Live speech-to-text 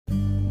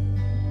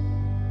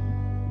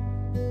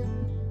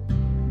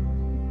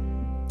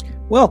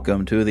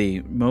Welcome to the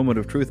Moment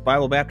of Truth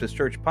Bible Baptist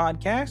Church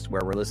podcast,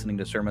 where we're listening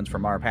to sermons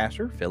from our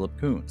pastor, Philip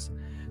Kuntz.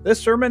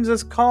 This sermon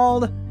is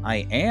called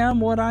I Am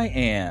What I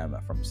Am,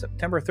 from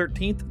September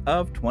 13th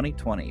of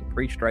 2020,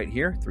 preached right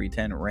here,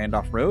 310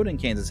 Randolph Road in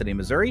Kansas City,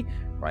 Missouri,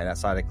 right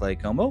outside of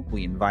Claycomo.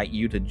 We invite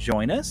you to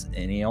join us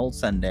any old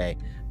Sunday,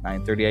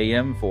 9:30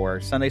 a.m.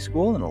 for Sunday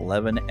school and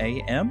 11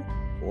 a.m.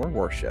 for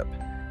worship.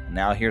 And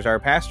now here's our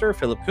pastor,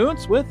 Philip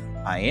Kuntz, with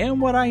I Am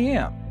What I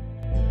Am.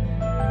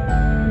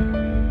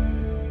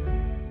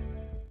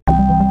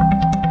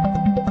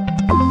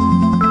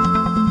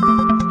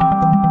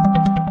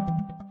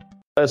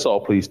 Let's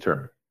all please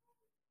turn.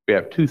 We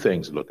have two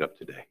things to look up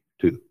today.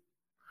 Two.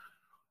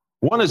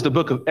 One is the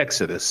book of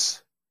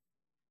Exodus,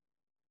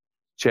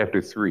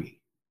 chapter 3,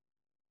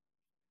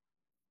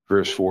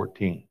 verse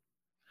 14.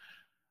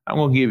 I'm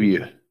going to give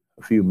you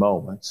a few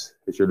moments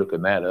as you're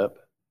looking that up.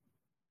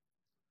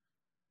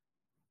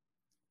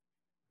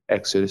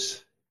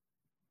 Exodus,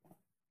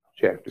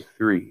 chapter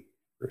 3,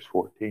 verse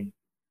 14.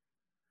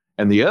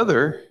 And the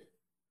other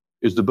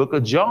is the book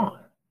of John,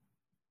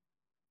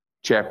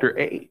 chapter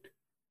 8.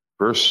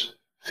 Verse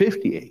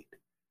 58.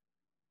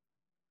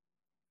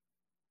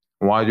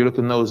 While you're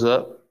looking those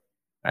up,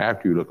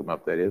 after you look them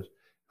up, that is,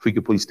 if we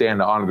could please stand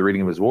to honor the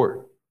reading of his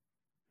word.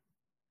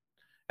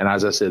 And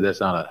as I said,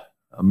 that's not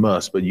a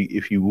must, but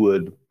if you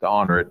would, to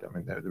honor it, I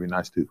mean, that would be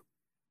nice too.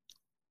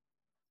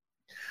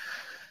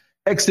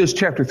 Exodus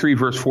chapter 3,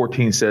 verse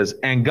 14 says,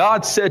 And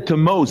God said to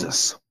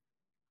Moses,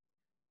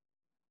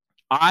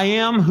 I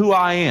am who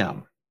I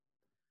am.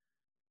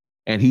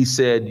 And he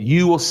said,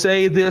 You will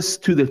say this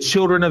to the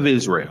children of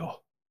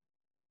Israel.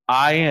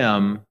 I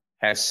am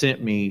has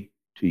sent me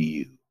to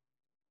you.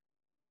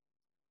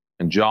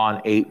 And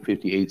John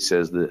 8:58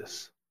 says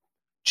this.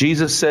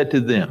 Jesus said to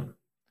them,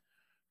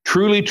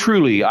 Truly,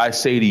 truly, I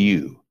say to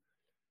you,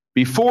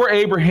 before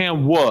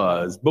Abraham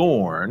was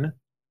born,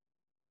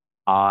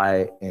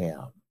 I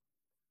am.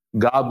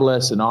 God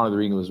bless and honor the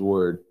reading of his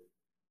word,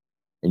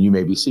 and you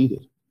may be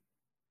seated.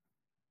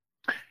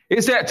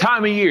 It's that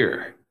time of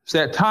year. It's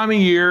that time of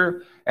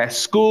year as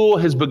school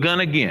has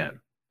begun again.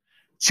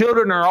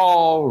 Children are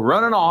all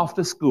running off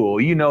to school.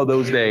 You know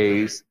those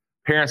days.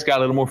 Parents got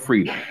a little more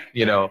freedom,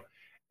 you know.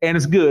 And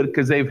it's good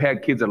because they've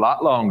had kids a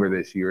lot longer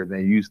this year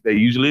than they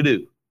usually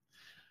do.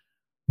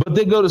 But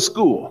they go to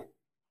school.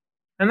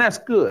 And that's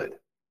good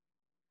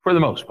for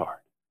the most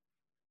part.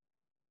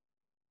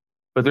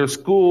 But there's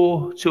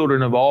school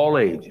children of all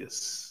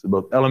ages,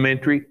 both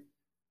elementary,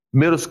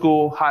 middle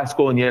school, high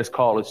school, and yes,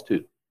 college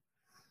too.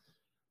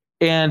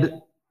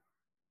 And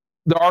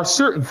there are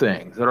certain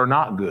things that are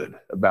not good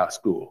about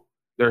school.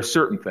 There are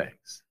certain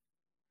things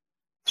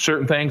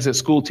that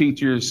school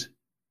teachers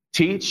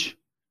teach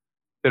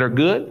that are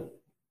good.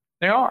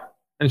 They are.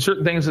 And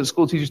certain things that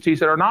school teachers teach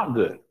that are not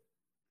good.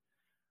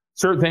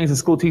 Certain things that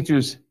school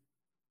teachers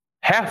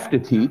have to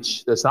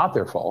teach that's not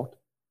their fault.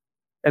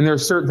 And there are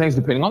certain things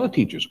depending on the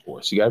teacher's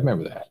course. You got to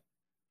remember that.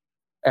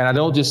 And I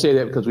don't just say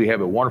that because we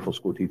have a wonderful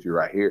school teacher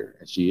right here.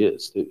 And she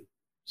is too.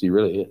 She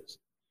really is.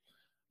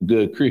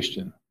 Good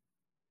Christian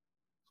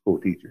school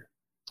teacher.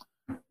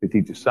 They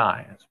teach us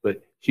science,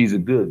 but she's a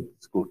good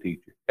school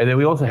teacher. And then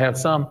we also have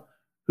some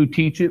who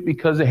teach it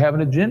because they have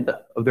an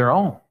agenda of their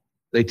own.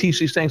 They teach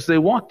these things they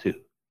want to.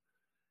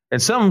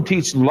 And some of them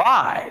teach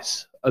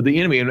lies of the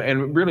enemy,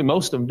 and really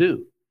most of them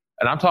do.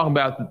 And I'm talking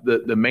about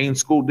the main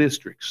school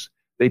districts.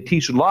 They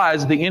teach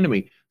lies of the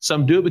enemy.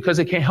 Some do it because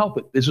they can't help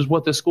it. This is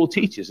what the school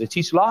teaches. They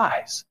teach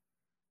lies.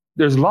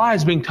 There's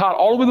lies being taught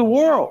all over the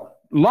world,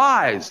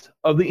 lies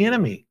of the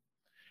enemy.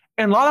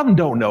 And a lot of them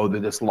don't know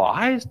that it's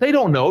lies. They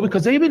don't know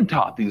because they've been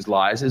taught these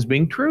lies as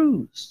being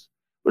truths.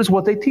 But it's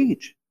what they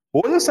teach.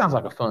 Boy, this sounds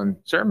like a fun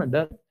sermon,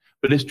 doesn't it?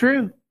 But it's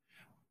true.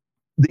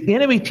 The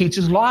enemy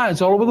teaches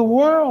lies all over the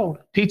world,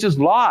 teaches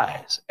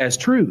lies as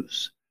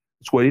truths.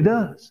 That's what he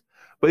does.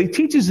 But he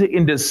teaches it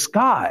in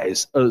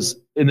disguise,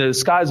 in the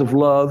disguise of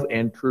love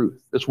and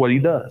truth. That's what he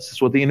does.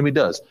 That's what the enemy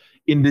does.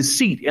 In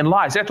deceit and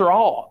lies. After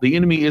all, the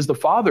enemy is the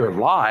father of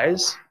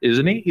lies,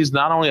 isn't he? He's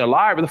not only a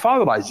liar, but the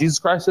father of lies. Jesus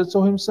Christ said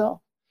so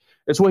himself.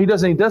 That's what he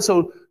does, and he does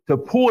so to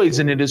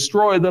poison and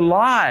destroy the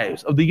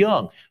lives of the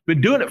young. Been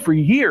doing it for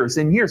years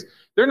and years.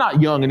 They're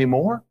not young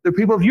anymore. They're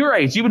people of your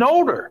age, even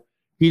older.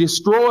 He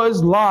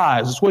destroys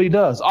lives. That's what he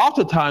does.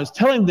 Oftentimes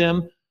telling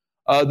them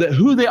that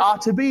who they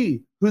ought to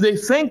be, who they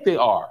think they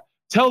are.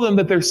 Tell them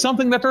that there's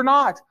something that they're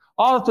not.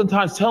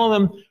 Oftentimes telling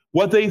them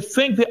what they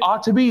think they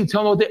ought to be.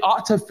 Tell them what they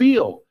ought to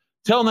feel.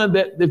 Tell them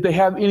that if they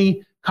have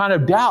any kind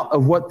of doubt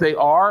of what they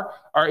are,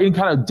 or any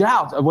kind of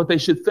doubt of what they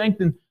should think,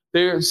 then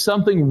there's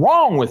something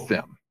wrong with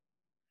them.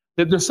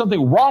 That there's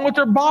something wrong with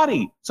their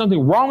body, something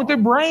wrong with their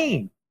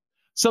brain,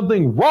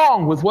 something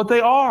wrong with what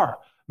they are.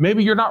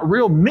 Maybe you're not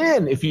real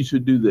men if you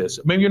should do this.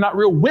 Maybe you're not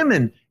real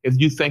women if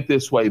you think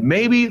this way.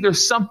 Maybe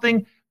there's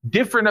something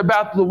different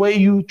about the way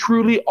you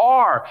truly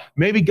are.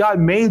 Maybe God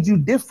made you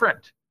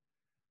different.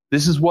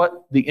 This is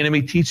what the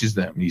enemy teaches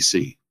them, you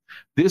see.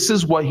 This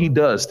is what he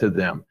does to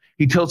them.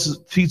 He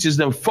teaches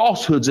them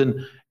falsehoods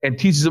and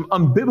teaches them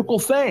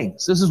unbiblical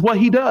things. This is what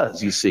he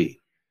does, you see.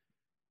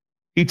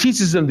 He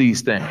teaches them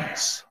these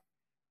things.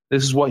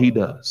 This is what he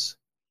does.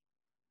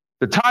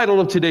 The title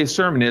of today's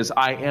sermon is,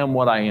 I Am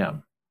What I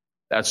Am.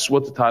 That's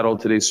what the title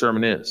of today's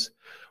sermon is.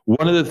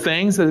 One of the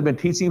things that I've been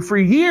teaching for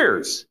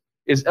years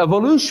is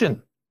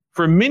evolution.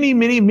 For many,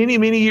 many, many,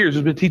 many years,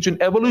 we've been teaching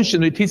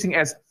evolution. We're teaching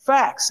as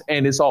facts,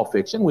 and it's all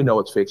fiction. We know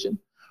it's fiction.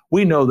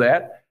 We know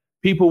that.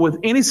 People with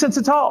any sense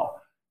at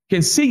all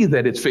can see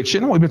that it's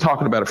fiction. We've been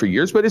talking about it for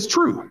years, but it's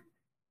true.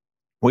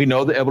 We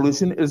know that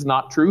evolution is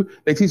not true.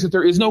 They teach that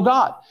there is no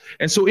God.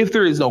 And so if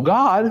there is no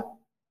God,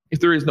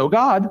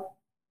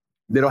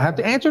 they don't have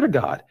to answer to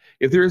God.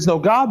 If there is no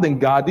God, then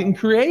God didn't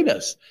create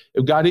us.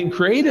 If God didn't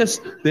create us,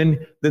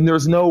 then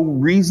there's no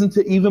reason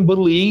to even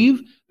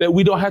believe that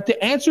we don't have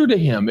to answer to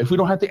him. If we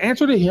don't have to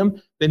answer to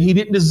him, then he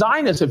didn't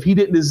design us. If he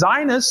didn't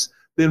design us,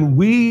 then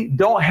we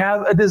don't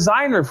have a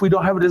designer. If we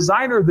don't have a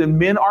designer, then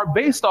men are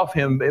based off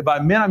him. By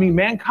men, I mean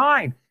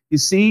mankind. You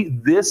see,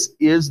 this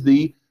is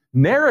the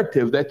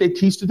narrative that they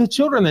teach to the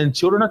children, and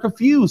children are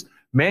confused.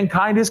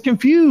 Mankind is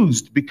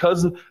confused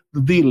because of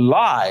the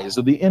lies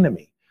of the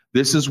enemy.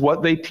 This is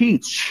what they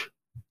teach,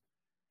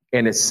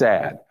 and it's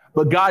sad.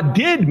 But God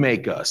did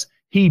make us.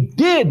 He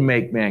did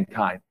make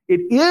mankind.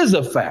 It is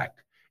a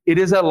fact. It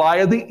is a lie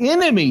of the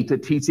enemy to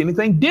teach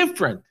anything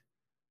different.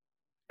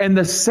 And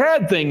the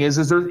sad thing is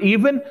there's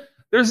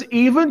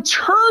even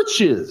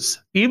churches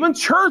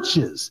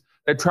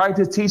that try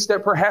to teach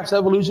that perhaps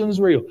evolution is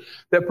real,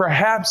 that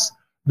perhaps,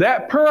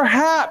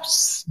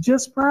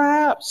 just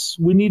perhaps,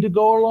 we need to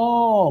go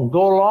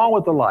along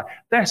with the lie.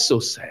 That's so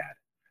sad.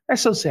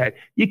 That's so sad.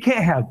 You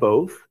can't have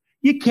both.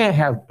 You can't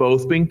have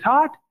both being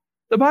taught.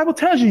 The Bible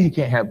tells you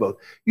can't have both.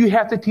 You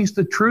have to teach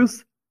the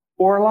truth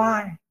or a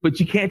lie, but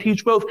you can't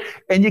teach both.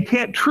 And you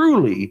can't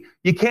truly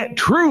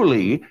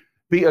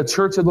be a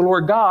church of the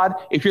Lord God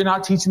if you're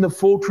not teaching the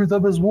full truth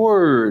of his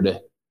word.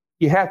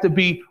 You have to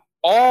be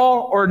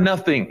all or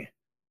nothing.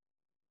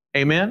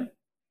 Amen?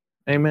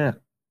 Amen.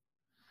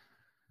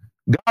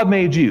 God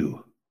made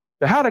you.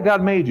 But how did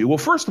God make you? Well,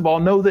 first of all,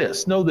 know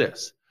this.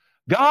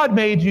 God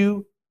made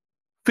you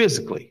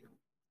physically,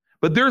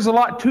 but there's a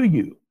lot to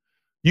you.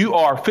 You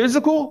are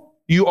physical,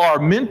 you are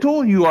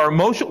mental, you are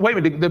emotional. Wait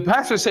a minute, the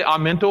pastor say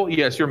I'm mental?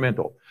 Yes, you're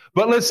mental.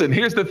 But listen,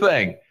 here's the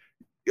thing.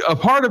 A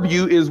part of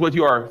you is what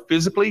you are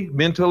physically,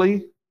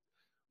 mentally,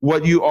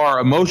 what you are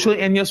emotionally,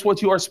 and yes,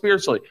 what you are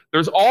spiritually.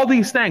 There's all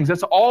these things.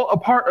 That's all a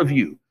part of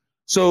you.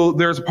 So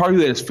there's a part of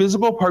you that is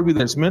physical, part of you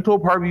that is mental,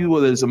 part of you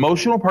that is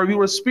emotional, part of you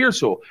that is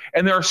spiritual.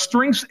 And there are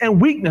strengths and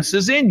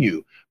weaknesses in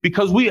you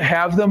because we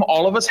have them.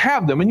 All of us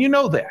have them. And you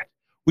know that.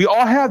 We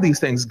all have these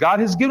things. God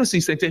has given us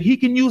these things, and he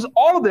can use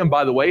all of them,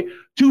 by the way,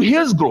 to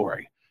his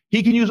glory.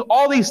 He can use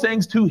all these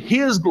things to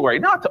his glory,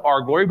 not to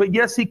our glory, but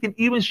yes, he can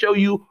even show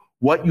you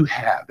what you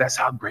have. That's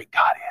how great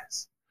God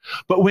is.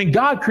 But when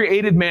God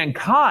created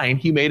mankind,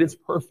 he made it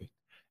perfect,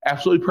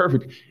 absolutely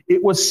perfect.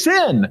 It was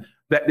sin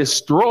that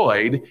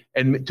destroyed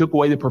and took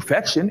away the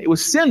perfection. It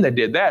was sin that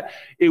did that.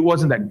 It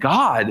wasn't that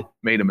God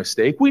made a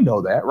mistake. We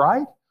know that,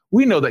 right?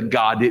 We know that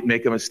God didn't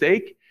make a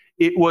mistake.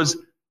 It was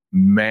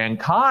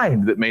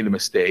mankind that made a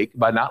mistake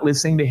by not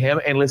listening to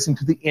him and listening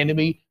to the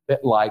enemy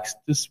that likes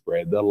to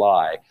spread the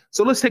lie.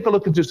 So let's take a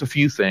look at just a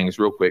few things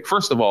real quick.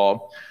 First of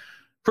all,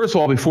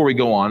 before we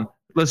go on,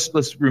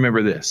 let's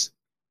remember this.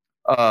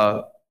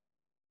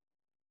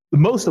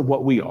 Most of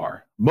what we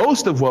are,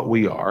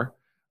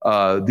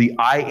 the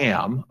I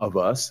am of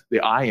us, the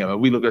I am,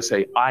 we look and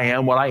say, I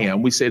am what I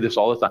am. We say this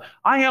all the time.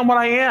 I am what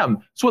I am.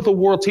 It's what the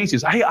world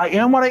teaches. Hey, I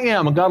am what I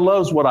am, and God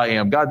loves what I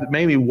am. God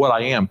made me what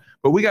I am.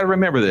 But we got to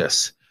remember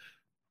this.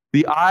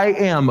 The I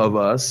am of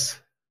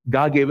us,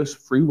 God gave us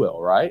free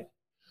will, right?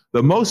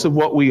 The most of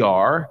what we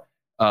are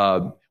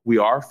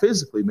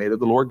physically made of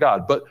the Lord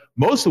God. But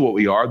most of what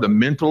we are, the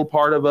mental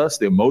part of us,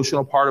 the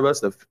emotional part of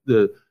us,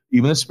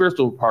 even the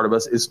spiritual part of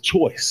us is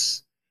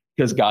choice,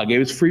 because God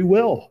gave us free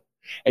will.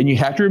 And you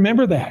have to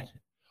remember that.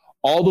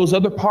 All those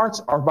other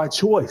parts are by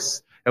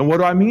choice. And what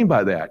do I mean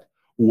by that?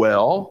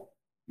 Well,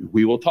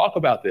 we will talk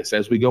about this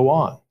as we go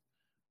on.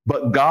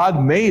 But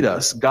God made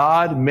us.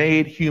 God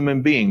made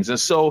human beings. And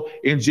so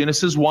in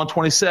Genesis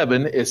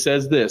 1:27, it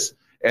says this,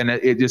 and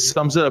it just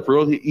sums it up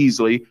really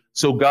easily.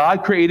 So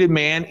God created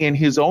man in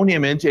his own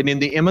image, and in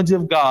the image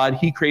of God,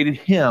 he created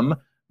him,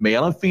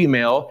 male and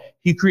female.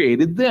 He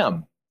created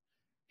them.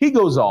 He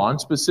goes on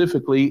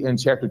specifically in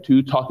chapter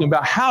 2, talking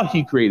about how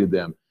he created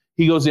them.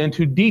 He goes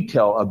into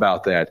detail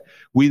about that.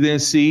 We then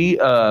see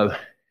that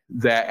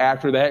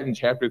after that in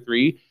chapter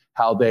 3,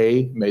 how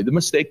they made the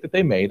mistake that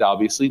they made,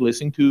 obviously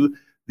listening to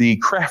the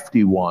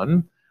crafty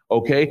one.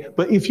 Okay,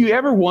 but if you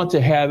ever want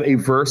to have a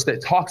verse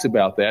that talks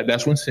about that,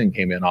 that's when sin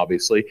came in,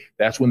 obviously.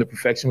 That's when the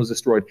perfection was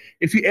destroyed.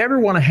 If you ever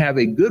want to have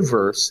a good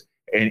verse,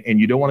 and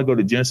you don't want to go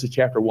to Genesis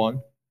chapter 1,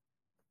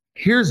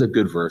 here's a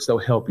good verse that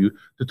will help you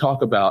to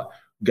talk about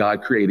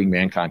God creating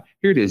mankind.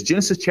 Here it is,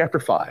 Genesis chapter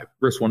 5,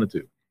 verse 1 and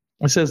 2.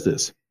 It says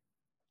this.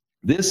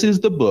 This is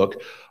the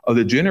book of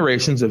the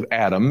generations of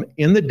Adam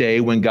in the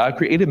day when God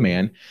created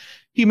man.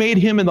 He made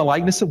him in the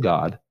likeness of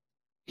God.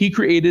 He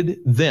created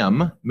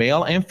them,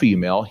 male and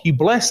female. He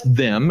blessed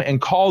them and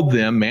called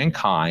them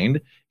mankind.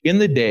 in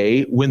the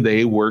day when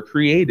they were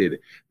created.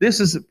 This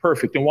is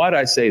perfect. And why do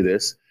I say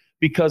this?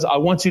 Because I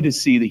want you to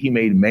see that he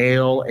made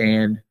male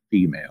and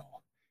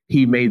female.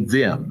 He made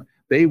them.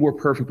 They were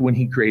perfect when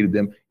he created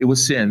them. It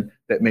was sin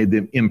that made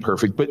them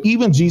imperfect. But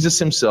even Jesus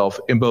himself,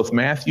 in both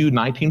Matthew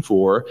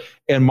 19:4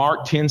 and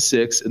Mark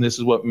 10:6, and this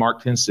is what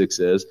Mark 10:6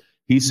 says,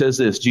 he says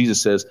this,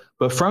 Jesus says,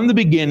 but from the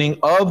beginning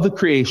of the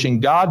creation,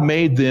 God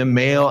made them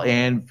male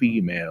and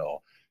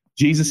female.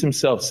 Jesus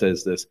himself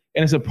says this.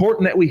 And it's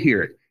important that we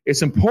hear it.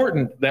 It's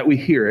important that we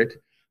hear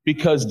it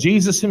because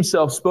Jesus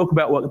himself spoke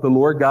about what the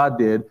Lord God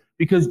did,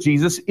 because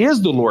Jesus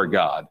is the Lord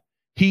God.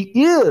 He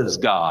is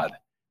God.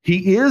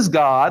 He is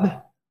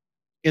God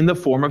in the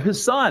form of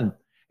his son.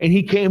 And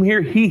he came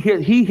here,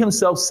 he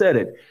himself said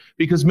it,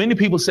 because many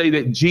people say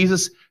that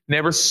Jesus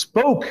never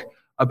spoke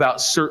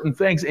about certain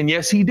things. And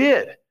yes, he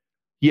did.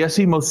 Yes,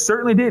 he most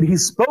certainly did. He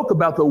spoke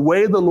about the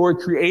way the Lord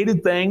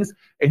created things,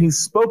 and he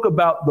spoke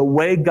about the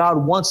way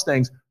God wants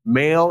things,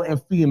 male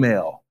and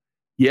female.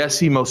 Yes,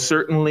 he most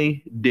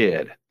certainly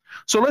did.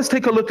 So let's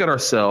take a look at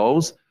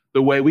ourselves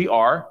the way we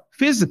are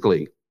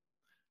physically.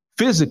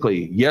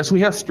 Physically, yes,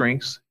 we have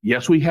strengths.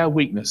 Yes, we have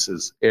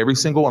weaknesses, every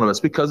single one of us,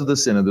 because of the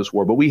sin of this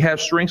world. But we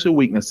have strengths and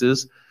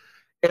weaknesses.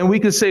 And we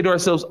can say to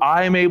ourselves,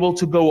 I am able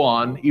to go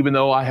on even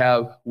though I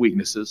have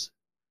weaknesses.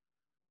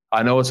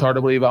 I know it's hard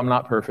to believe I'm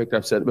not perfect.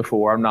 I've said it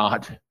before. I'm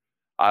not.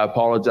 I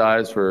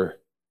apologize for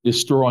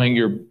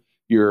destroying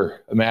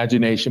your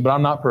imagination, but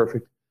I'm not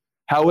perfect.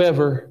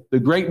 However, the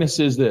greatness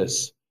is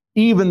this.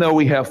 Even though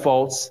we have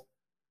faults,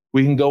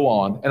 we can go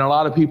on. And a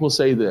lot of people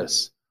say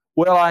this,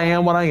 well, I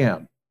am what I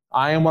am.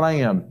 I am what I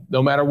am.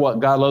 No matter what,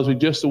 God loves me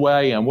just the way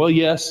I am. Well,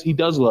 yes, he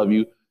does love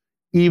you,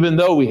 even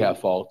though we have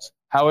faults.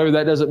 However,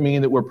 that doesn't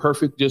mean that we're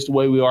perfect just the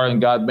way we are, and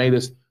God made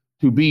us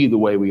to be the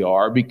way we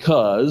are,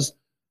 because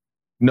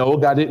no,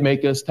 God didn't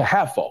make us to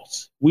have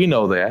faults. We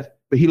know that,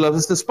 but he loves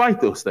us despite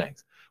those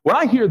things. When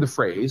I hear the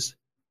phrase,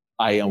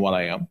 I am what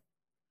I am,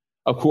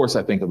 of course,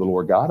 I think of the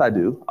Lord God. I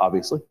do,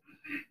 obviously.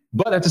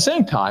 But at the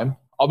same time,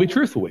 I'll be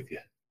truthful with you.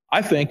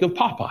 I think of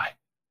Popeye,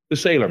 the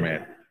Sailor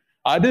Man.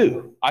 I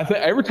do.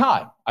 Every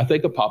time I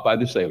think of Popeye,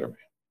 the Sailor Man.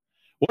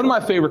 One of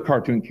my favorite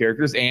cartoon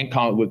characters and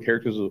comic book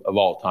characters of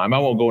all time. I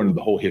won't go into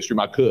the whole history.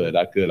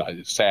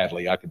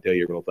 Sadly, I could tell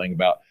you a little thing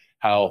about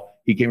how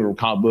he came from a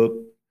comic book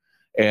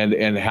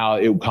and how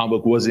comic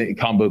book wasn't a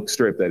comic book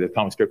strip, that is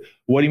comic strip.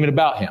 What even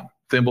about him?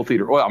 Thimble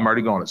Theater. Well, I'm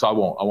already going, so I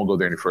won't go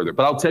there any further.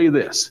 But I'll tell you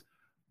this.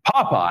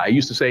 Popeye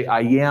used to say,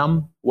 I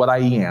am what I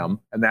am,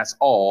 and that's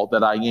all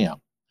that I am.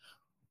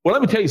 Well,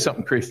 let me tell you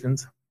something,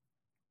 Christians.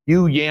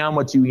 You yam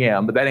what you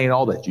yam, but that ain't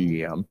all that you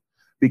yam,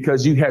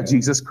 because you have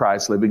Jesus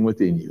Christ living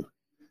within you.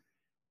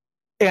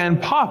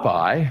 And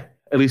Popeye,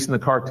 at least in the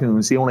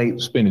cartoons, he only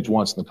ate spinach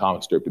once in the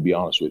comic strip, to be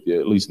honest with you,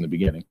 at least in the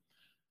beginning.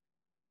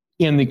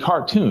 In the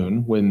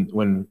cartoon, when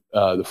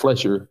the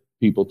Fleischer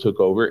people took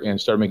over and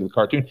started making the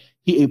cartoon,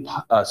 he ate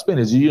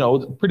spinach,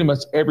 pretty much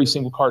every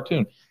single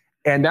cartoon.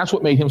 And that's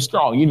what made him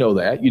strong. You know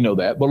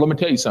that. But let me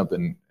tell you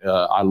something.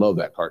 I love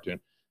that cartoon.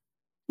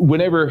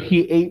 Whenever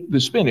he ate the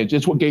spinach,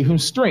 it's what gave him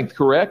strength,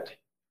 correct?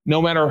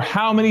 No matter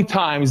how many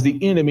times the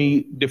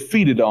enemy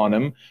defeated on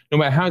him, no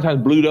matter how many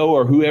times Bluto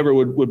or whoever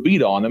would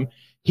beat on him,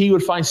 he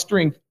would find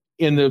strength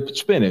in the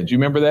spinach. You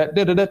remember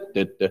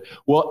that?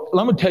 Well,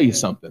 let me tell you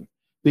something.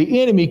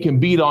 The enemy can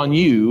beat on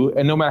you,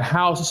 and no matter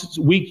how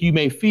weak you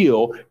may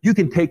feel, you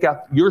can take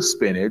out your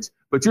spinach,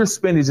 but your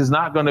spinach is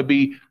not going to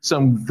be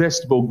some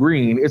vegetable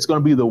green. It's going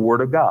to be the Word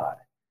of God.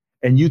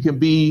 And you can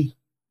be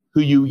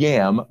who you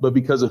am, but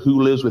because of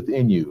who lives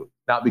within you,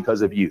 not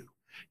because of you.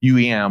 You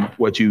am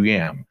what you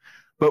am.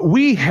 But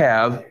we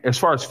have, as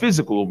far as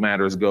physical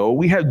matters go,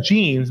 we have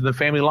genes in the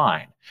family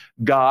line.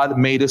 God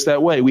made us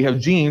that way. We have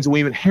genes and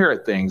we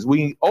inherit things.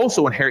 We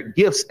also inherit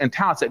gifts and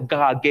talents that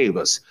God gave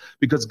us,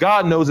 because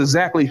God knows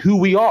exactly who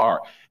we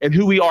are and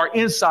who we are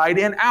inside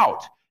and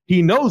out.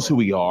 He knows who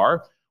we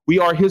are. We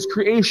are his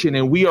creation,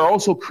 and we are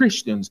also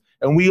Christians,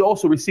 and we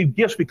also receive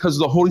gifts because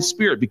of the Holy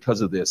Spirit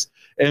because of this.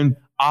 And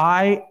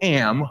I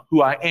am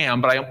who I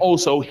am, but I am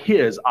also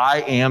his.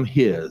 I am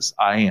his.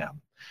 I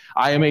am.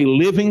 I am a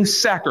living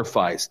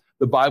sacrifice.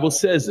 The Bible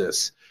says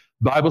this.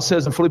 The Bible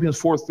says in Philippians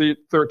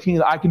 4:13,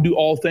 that I can do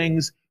all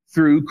things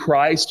through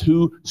Christ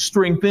who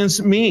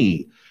strengthens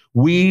me.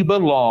 We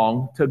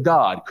belong to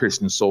God,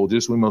 Christian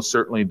soldiers. We most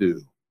certainly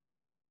do.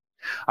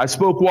 I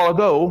spoke a while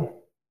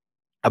ago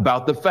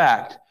about the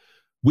fact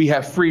we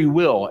have free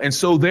will. And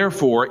so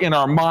therefore, in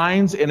our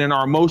minds and in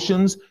our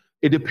emotions,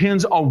 it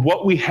depends on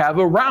what we have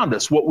around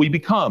us, what we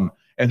become,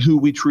 and who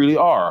we truly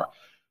are.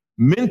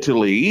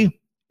 Mentally,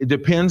 it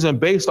depends and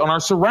based on our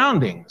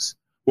surroundings,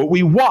 what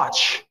we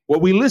watch,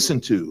 what we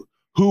listen to,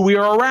 who we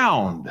are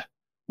around,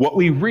 what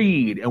we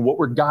read, and what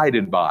we're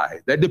guided by.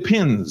 That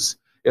depends.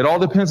 It all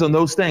depends on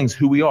those things,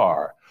 who we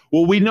are.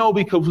 Well, we know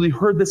because we've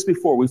heard this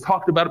before. We've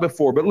talked about it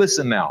before, but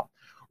listen now.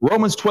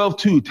 Romans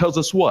 12:2 tells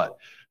us what?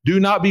 Do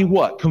not be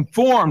what?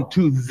 Conformed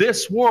to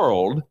this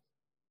world,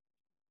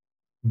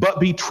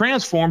 but be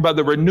transformed by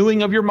the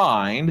renewing of your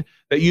mind,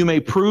 that you may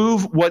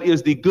prove what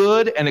is the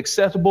good and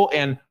acceptable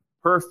and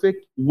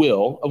perfect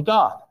will of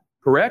God.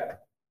 Correct?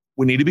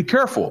 we need to be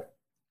careful.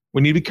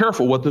 We need to be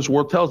careful what this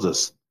world tells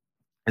us.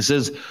 It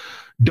says,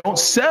 don't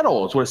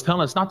settle, is what it's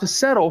telling us, not to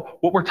settle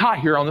what we're taught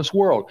here on this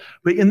world.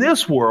 But in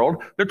this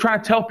world, they're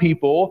trying to tell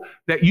people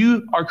that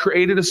you are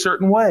created a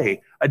certain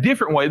way, a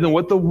different way than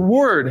what the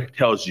Word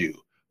tells you.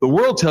 The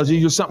world tells you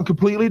you're something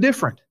completely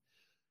different.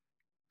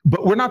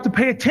 But we're not to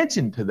pay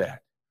attention to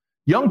that.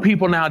 Young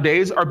people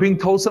nowadays are being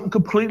told something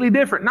completely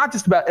different, not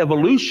just about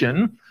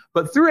evolution,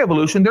 but through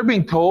evolution, they're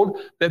being told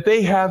that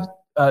they have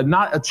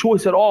not a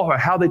choice at all for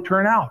how they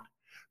turn out.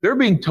 They're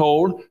being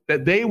told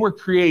that they were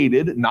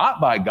created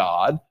not by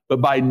God, but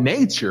by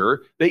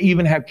nature. They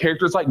even have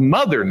characters like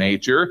Mother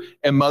Nature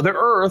and Mother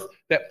Earth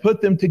that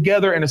put them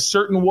together in a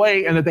certain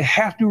way, and that they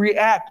have to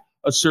react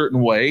a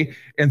certain way.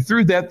 And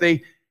through that,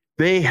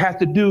 they have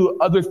to do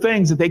other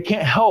things that they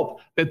can't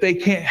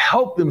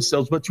help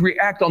themselves, but to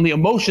react on the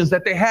emotions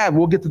that they have.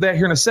 We'll get to that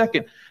here in a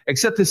second,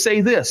 except to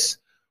say this.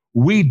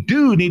 We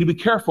do need to be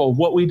careful of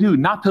what we do,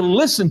 not to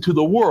listen to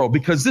the world,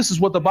 because this is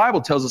what the Bible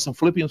tells us in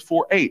Philippians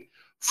 4:8.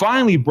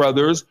 Finally,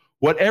 brothers,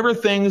 whatever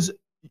things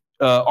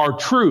are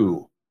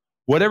true,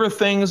 whatever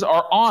things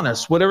are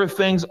honest, whatever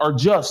things are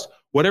just,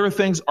 whatever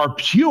things are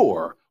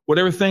pure,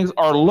 whatever things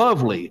are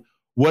lovely,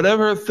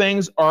 whatever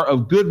things are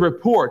of good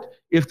report,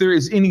 if there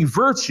is any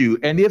virtue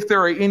and if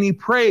there are any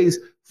praise,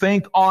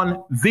 think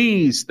on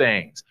these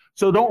things.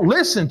 So don't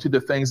listen to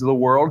the things of the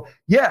world.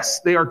 Yes,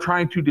 they are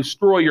trying to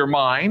destroy your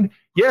mind.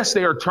 Yes,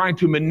 they are trying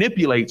to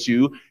manipulate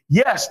you.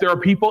 Yes, there are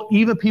people,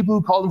 even people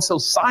who call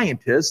themselves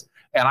scientists,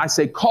 and I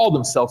say call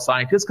themselves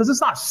scientists because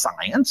it's not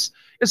science.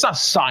 It's not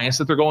science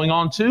that they're going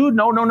on to.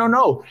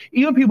 No.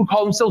 Even people who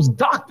call themselves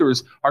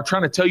doctors are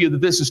trying to tell you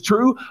that this is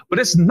true, but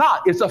it's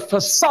not. It's a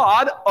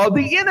facade of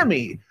the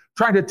enemy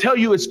trying to tell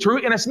you it's true,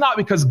 and it's not,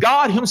 because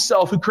God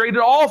himself, who created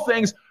all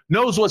things,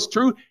 knows what's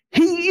true.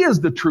 He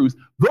is the truth,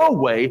 the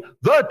way,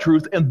 the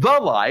truth, and the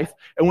life.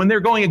 And when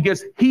they're going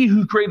against he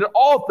who created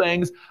all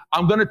things,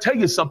 I'm going to tell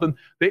you something.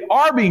 They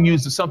are being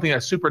used as something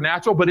that's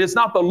supernatural, but it's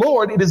not the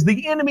Lord. It is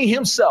the enemy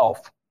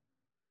himself.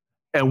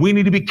 And we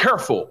need to be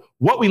careful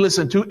what we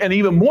listen to. And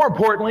even more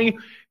importantly,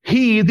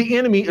 the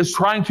enemy, is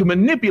trying to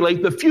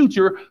manipulate the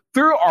future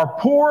through our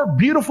poor,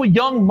 beautiful,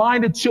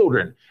 young-minded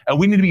children. And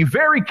we need to be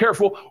very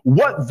careful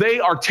what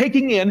they are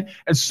taking in.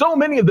 And so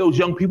many of those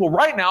young people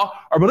right now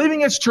are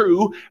believing it's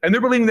true, and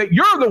they're believing that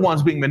you're the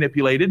ones being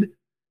manipulated.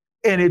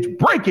 And it's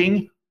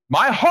breaking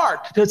my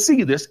heart to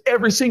see this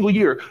every single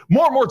year.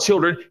 More and more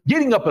children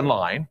getting up in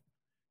line,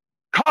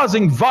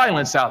 causing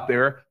violence out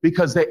there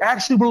because they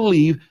actually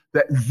believe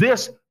that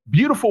this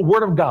beautiful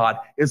word of God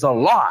is a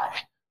lie,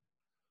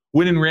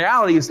 when in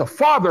reality it's the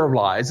father of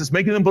lies that's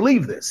making them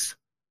believe this.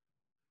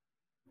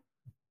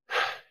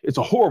 It's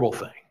a horrible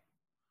thing.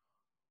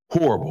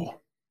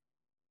 Horrible.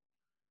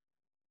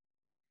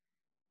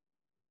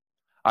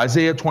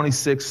 Isaiah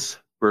 26,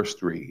 verse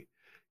 3.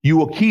 You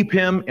will keep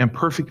him in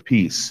perfect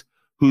peace,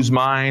 whose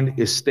mind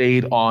is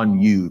stayed on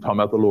you, talking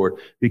about the Lord,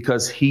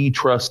 because he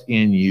trusts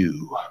in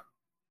you.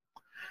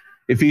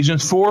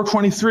 Ephesians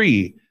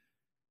 4:23.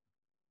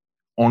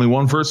 Only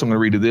one verse I'm going to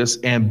read of this.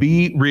 And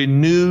be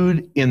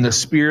renewed in the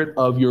spirit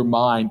of your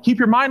mind. Keep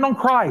your mind on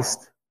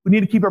Christ. We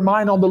need to keep our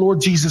mind on the Lord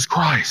Jesus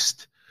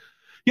Christ.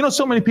 You know,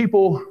 so many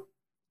people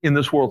in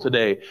this world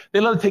today,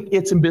 they love to take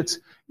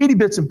itty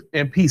bits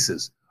and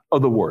pieces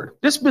of the word.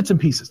 Just bits and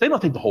pieces. They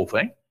don't take the whole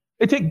thing.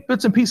 They take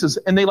bits and pieces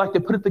and they like to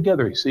put it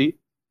together, you see.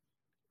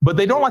 But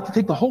they don't like to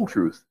take the whole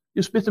truth,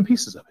 just bits and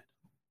pieces of it.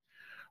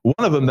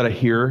 One of them that I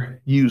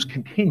hear used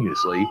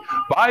continuously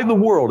by the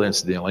world,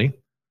 incidentally,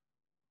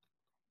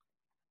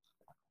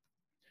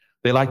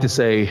 they like to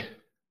say,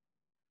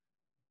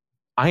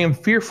 I am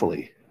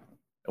fearfully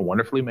and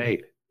wonderfully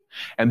made.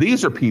 And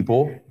these are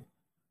people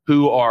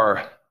who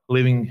are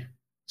living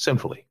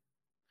sinfully.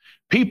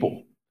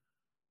 People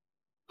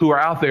who are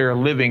out there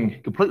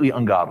living completely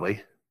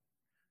ungodly.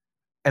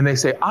 And they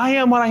say, I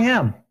am what I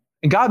am.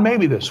 And God made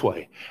me this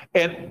way.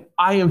 And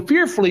I am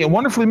fearfully and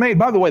wonderfully made.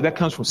 By the way, that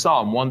comes from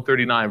Psalm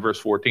 139, verse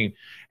 14.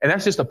 And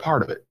that's just a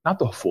part of it, not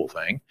the full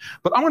thing.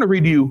 But I'm going to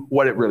read you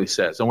what it really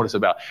says and what it's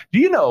about. Do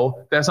you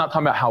know that's not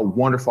talking about how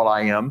wonderful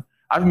I am?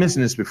 I've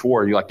mentioned this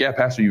before. You're like, yeah,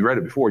 Pastor, you read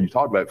it before. You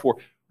talked about it before.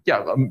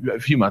 Yeah, a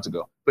few months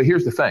ago. But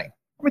here's the thing.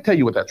 Let me tell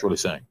you what that's really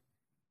saying.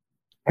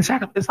 It's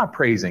not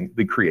praising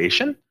the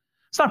creation.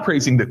 It's not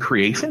praising the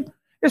creation.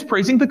 It's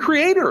praising the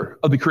creator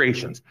of the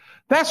creations.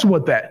 That's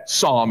what that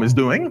psalm is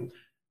doing.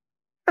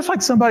 That's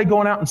like somebody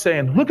going out and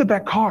saying, look at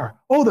that car.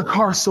 Oh, the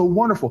car is so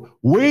wonderful.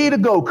 Way to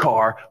go,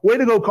 car. Way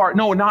to go, car.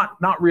 No,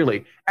 not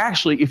really.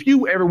 Actually, if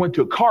you ever went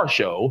to a car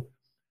show,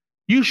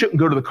 you shouldn't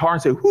go to the car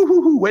and say, whoo,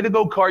 hoo, hoo, way to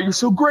go, car. You're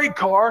so great,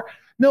 car.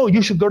 No,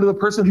 you should go to the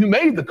person who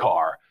made the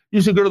car.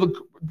 You should go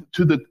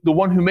to the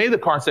one who made the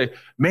car and say,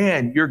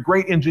 man, you're a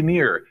great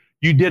engineer.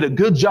 You did a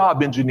good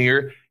job,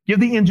 engineer. Give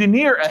the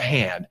engineer a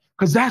hand,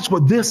 because that's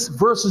what this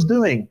verse is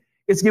doing.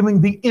 It's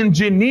giving the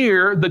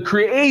engineer, the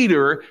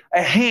creator,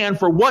 a hand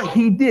for what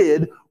he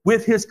did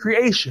with his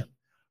creation.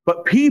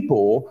 But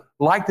people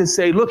like to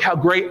say, look how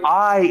great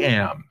I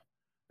am.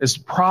 There's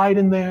pride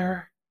in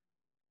there.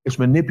 There's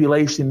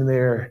manipulation in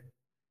there.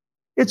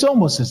 It's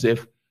almost as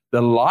if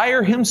The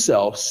liar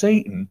himself,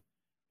 Satan,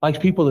 likes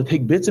people to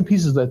take bits and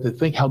pieces that they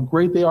think how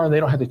great they are and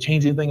they don't have to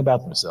change anything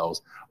about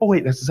themselves. Oh,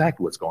 wait, that's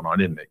exactly what's going on,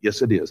 isn't it?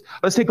 Yes, it is.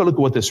 Let's take a look at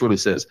what this really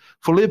says.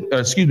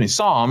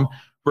 Psalm,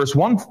 verse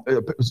 1,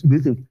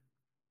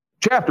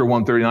 chapter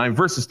 139,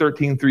 verses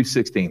 13 through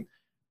 16.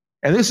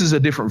 And this is a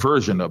different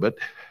version of it.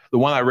 The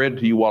one I read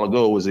to you a while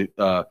ago was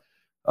a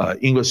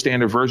English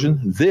Standard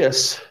Version.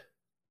 This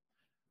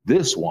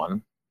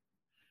one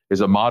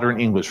is a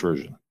modern English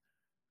version.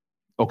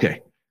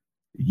 Okay,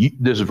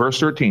 there's verse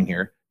 13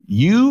 here.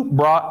 You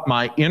brought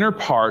my inner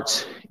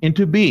parts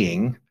into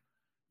being.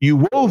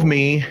 You wove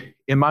me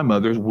in my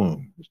mother's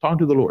womb. It's talking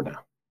to the Lord now.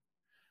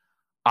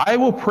 I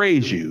will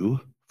praise you,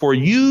 for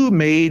you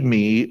made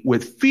me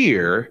with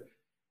fear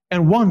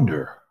and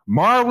wonder.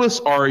 Marvelous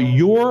are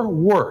your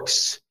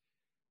works,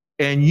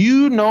 and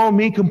you know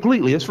me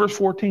completely. That's verse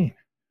 14.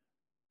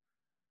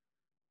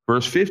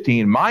 Verse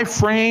 15, my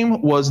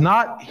frame was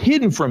not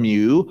hidden from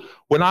you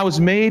when I was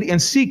made in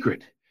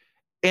secret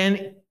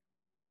and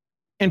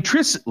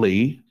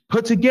intricately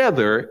put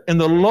together in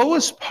the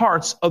lowest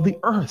parts of the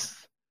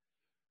earth.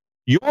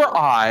 Your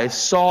eyes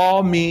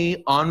saw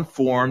me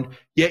unformed,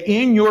 yet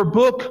in your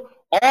book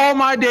all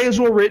my days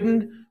were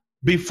written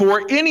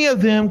before any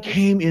of them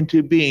came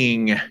into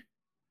being.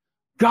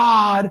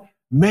 God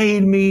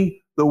made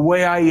me the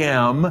way I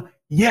am.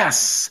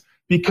 Yes,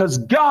 because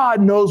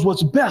God knows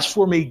what's best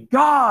for me.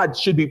 God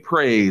should be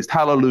praised.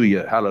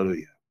 Hallelujah,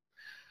 hallelujah.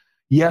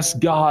 Yes,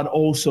 God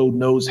also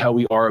knows how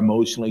we are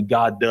emotionally.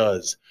 God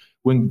does.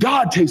 When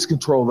God takes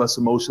control of us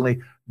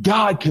emotionally,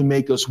 God can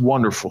make us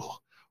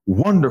wonderful,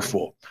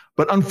 wonderful.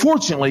 But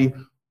unfortunately,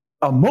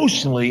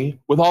 emotionally,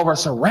 with all of our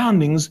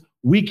surroundings,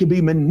 we can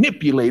be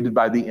manipulated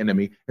by the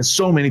enemy, and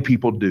so many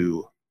people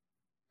do.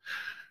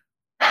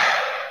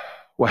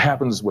 What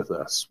happens with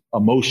us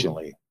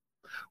emotionally,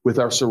 with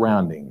our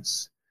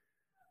surroundings?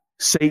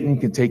 Satan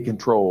can take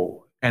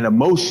control, and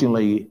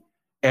emotionally,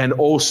 and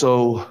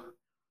also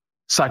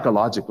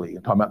psychologically.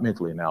 I'm talking about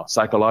mentally now.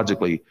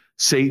 Psychologically,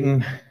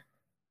 Satan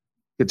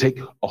can take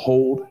a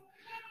hold,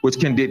 which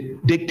can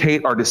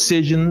dictate our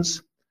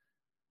decisions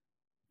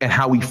and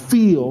how we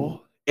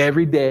feel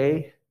every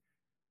day,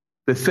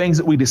 the things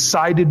that we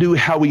decide to do,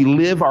 how we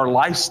live our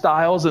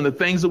lifestyles, and the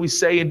things that we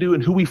say and do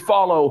and who we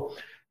follow.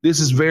 This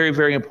is very,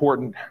 very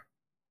important.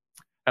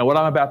 And what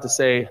I'm about to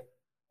say,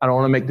 I don't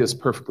want to make this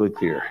perfectly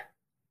clear.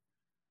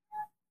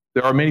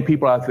 There are many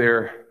people out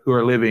there who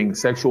are living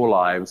sexual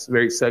lives,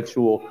 very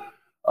sexual,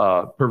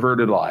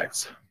 perverted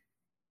lives.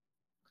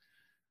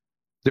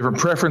 Different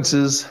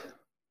preferences,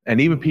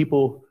 and even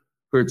people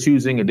who are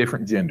choosing a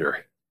different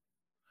gender.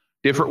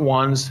 Different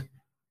ones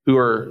who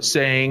are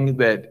saying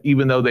that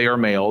even though they are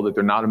male, that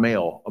they're not a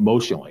male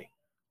emotionally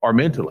or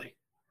mentally.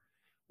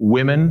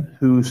 Women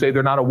who say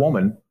they're not a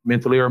woman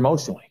mentally or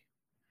emotionally.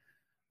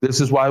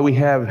 This is why we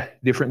have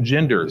different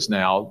genders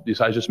now,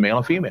 besides just male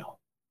and female.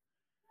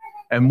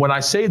 And when I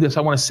say this,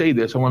 I want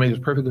to make this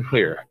perfectly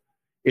clear.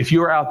 If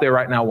you're out there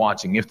right now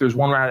watching, if there's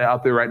one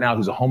out there right now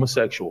who's a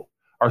homosexual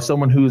or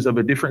someone who's of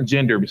a different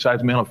gender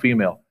besides male and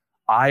female,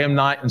 I am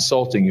not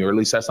insulting you, or at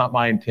least that's not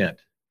my intent.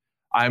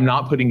 I am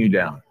not putting you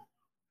down.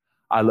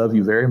 I love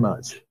you very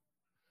much.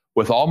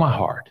 With all my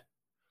heart,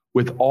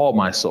 with all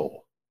my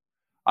soul,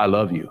 I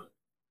love you.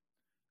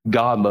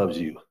 God loves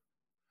you.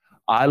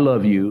 I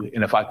love you.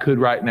 And if I could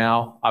right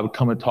now, I would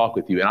come and talk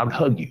with you and I would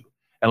hug you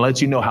and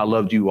let you know how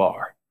loved you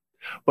are.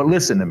 But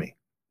listen to me.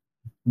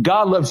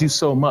 God loves you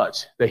so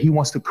much that he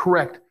wants to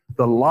correct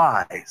the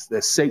lies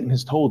that Satan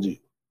has told you.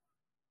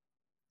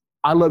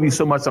 I love you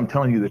so much, I'm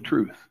telling you the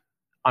truth.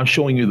 I'm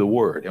showing you the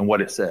word and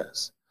what it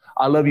says.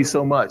 I love you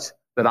so much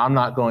that I'm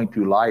not going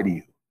to lie to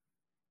you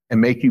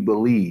and make you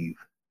believe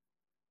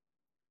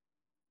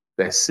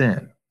that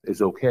sin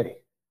is okay.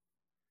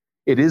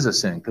 It is a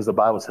sin because the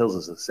Bible tells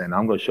us it's a sin.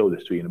 I'm going to show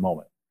this to you in a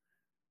moment.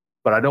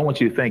 But I don't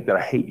want you to think that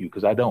I hate you,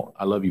 because I don't.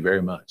 I love you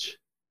very much.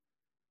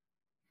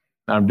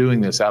 And I'm doing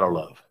this out of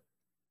love,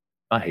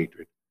 not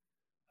hatred.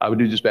 I would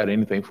do just about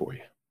anything for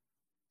you.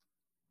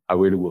 I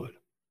really would.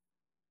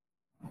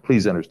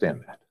 Please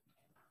understand that.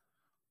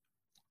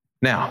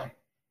 Now,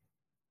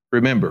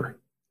 remember,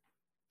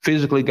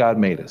 physically God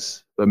made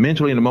us, but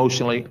mentally and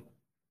emotionally,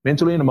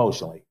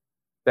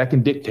 that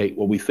can dictate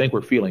what we think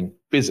we're feeling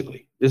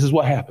physically. This is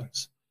what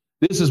happens.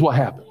 This is what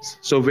happens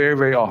so very,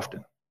 very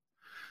often.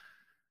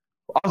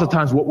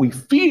 Oftentimes what we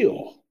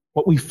feel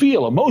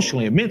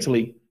emotionally and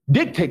mentally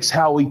dictates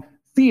how we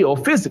feel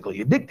physically.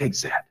 It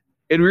dictates that.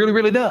 It really,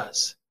 really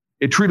does.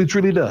 It truly,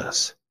 truly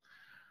does.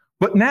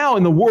 But now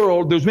in the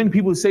world, there's many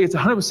people who say it's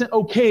 100%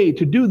 okay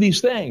to do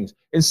these things.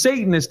 And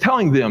Satan is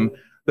telling them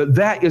that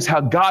that is how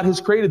God has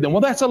created them.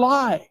 Well, that's a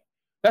lie.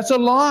 That's a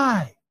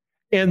lie.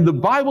 And the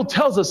Bible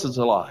tells us it's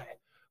a lie.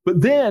 But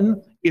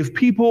then if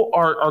people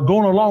are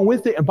going along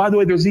with it, and by the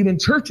way, there's even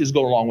churches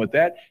going along with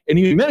that, and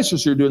even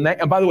ministers who are doing that,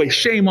 and by the way,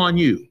 shame on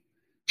you.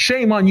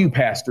 Shame on you,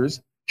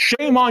 pastors.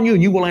 Shame on you,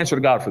 and you will answer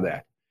to God for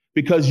that.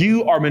 Because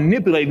you are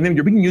manipulating them.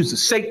 You're being used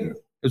as Satan,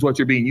 is what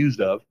you're being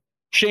used of.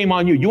 Shame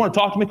on you. You want to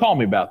talk to me? Call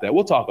me about that.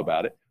 We'll talk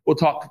about it. We'll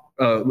talk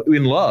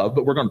in love,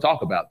 but we're going to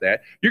talk about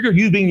that. You're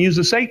being used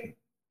as Satan.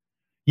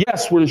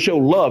 Yes, we're to show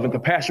love and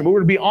compassion, but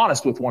we're to be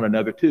honest with one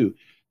another too.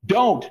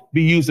 Don't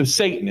be used as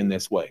Satan in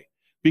this way,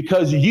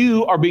 because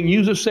you are being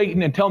used as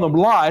Satan and telling them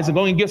lies and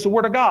going against the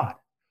word of God.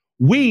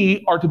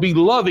 We are to be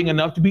loving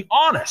enough to be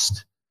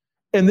honest.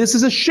 And this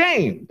is a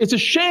shame. It's a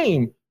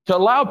shame to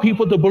allow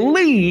people to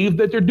believe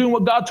that they're doing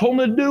what God told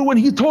them to do when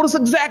he told us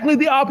exactly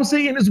the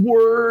opposite in his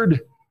word.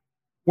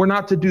 We're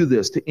not to do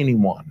this to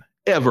anyone,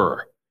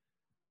 ever.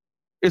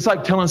 It's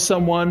like telling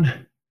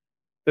someone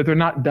that they're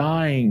not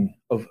dying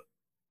of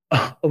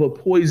a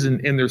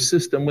poison in their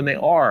system when they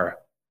are.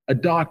 A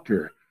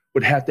doctor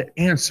would have to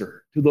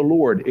answer to the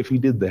Lord if he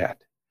did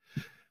that.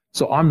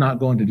 So I'm not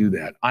going to do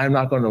that. I'm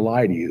not going to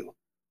lie to you,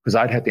 because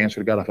I'd have to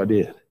answer to God if I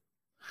did.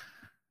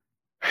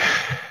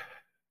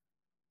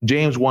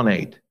 James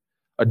 1:8,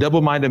 a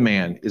double-minded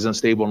man is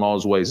unstable in all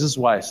his ways. This is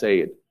why I say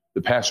it.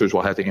 The pastors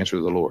will have to answer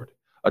to the Lord.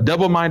 A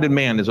double-minded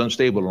man is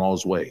unstable in all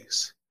his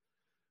ways.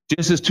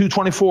 Genesis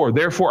 2:24,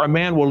 therefore a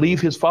man will leave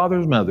his father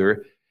and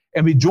mother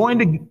and be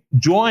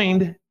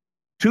joined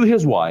to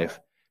his wife,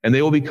 and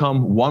they will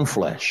become one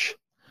flesh.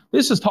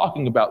 This is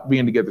talking about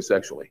being together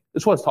sexually.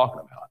 That's what it's talking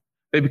about.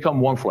 They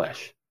become one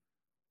flesh.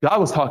 God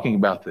was talking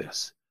about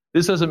this.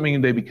 This doesn't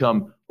mean they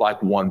become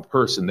like one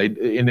person.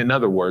 In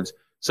other words,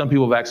 some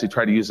people have actually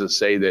tried to use this to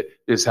say that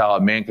this is how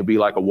a man could be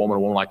like a woman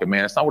like a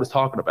man. That's not what it's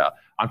talking about.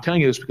 I'm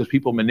telling you this because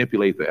people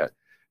manipulate that.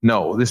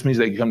 No, this means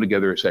they come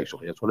together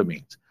sexually. That's what it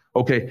means.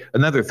 Okay,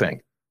 another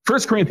thing.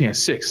 1 Corinthians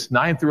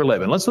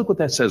 6:9-11. Let's look what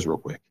that says real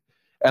quick.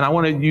 And I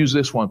want to use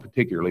this one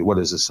particularly. What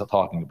is this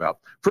talking about?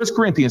 1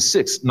 Corinthians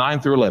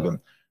 6:9-11.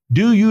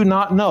 Do you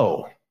not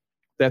know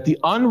that the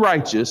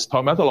unrighteous,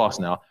 talking about the lost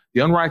now,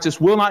 the unrighteous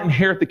will not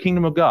inherit the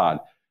kingdom of God?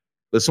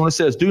 This one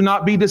says, do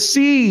not be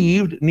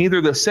deceived,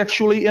 neither the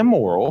sexually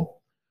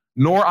immoral,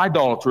 nor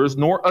idolaters,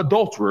 nor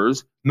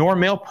adulterers, nor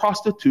male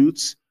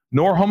prostitutes,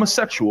 nor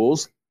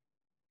homosexuals,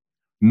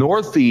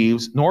 nor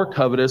thieves, nor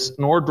covetous,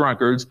 nor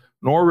drunkards,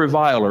 nor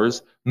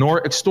revilers,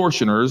 nor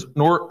extortioners,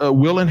 nor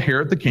will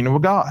inherit the kingdom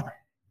of God.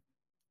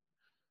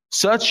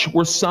 Such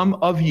were some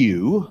of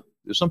you,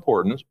 this is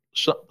important,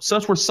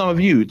 such were some of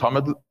you, talking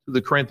about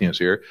the Corinthians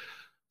here,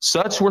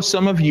 such were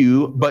some of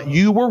you, but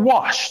you were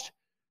washed,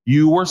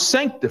 you were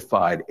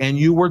sanctified, and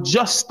you were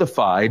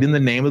justified in the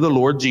name of the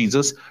Lord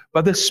Jesus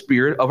by the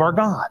Spirit of our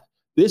God.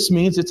 This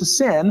means it's a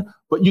sin,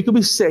 but you can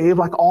be saved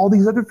like all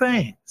these other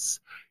things.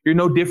 You're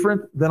no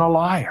different than a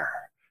liar.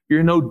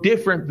 You're no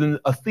different than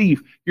a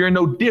thief. You're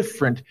no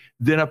different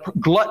than a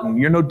glutton.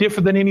 You're no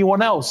different than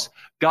anyone else.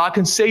 God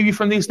can save you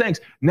from these things.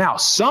 Now,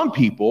 some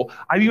people,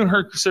 I've even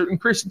heard certain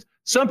Christians,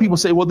 some people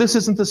say, well, this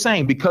isn't the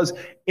same, because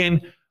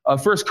in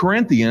 1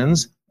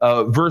 Corinthians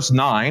verse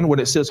 9, when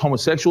it says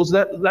homosexuals,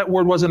 that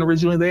word wasn't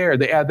originally there.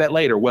 They add that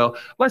later. Well,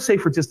 let's say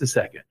for just a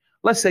second.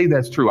 Let's say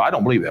that's true. I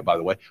don't believe that, by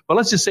the way. But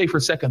let's just say for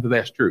a second that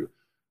that's true.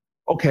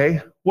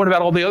 Okay, what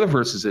about all the other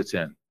verses it's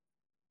in?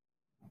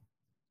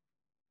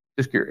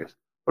 Just curious.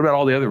 What about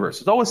all the other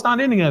verses? Oh, it's not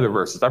in any other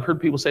verses. I've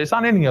heard people say it's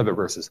not in any other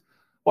verses.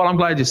 Well, I'm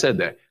glad you said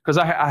that, because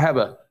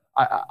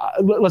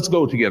let's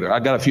go together. I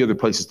got a few other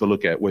places to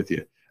look at with you.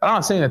 And I'm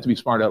not saying that to be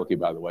smart alecky,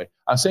 by the way.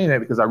 I'm saying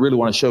that because I really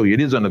want to show you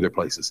it is in other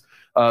places.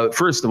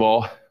 First of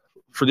all,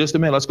 for just a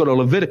minute, let's go to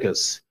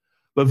Leviticus.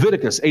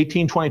 Leviticus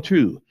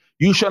 18:22.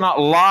 You shall not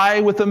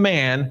lie with a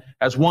man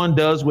as one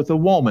does with a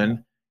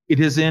woman. It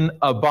is an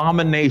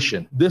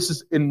abomination. This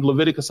is in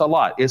Leviticus a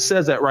lot. It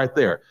says that right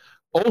there.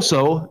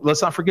 Also,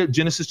 let's not forget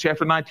Genesis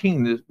chapter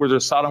 19, where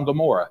there's Sodom and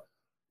Gomorrah.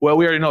 Well,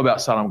 we already know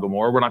about Sodom and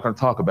Gomorrah. We're not going to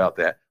talk about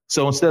that.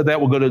 So instead of that,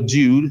 we'll go to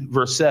Jude,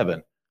 verse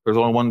 7. There's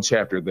only one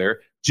chapter there.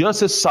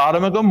 Just as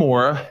Sodom and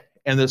Gomorrah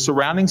and the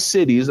surrounding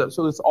cities,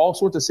 so there's all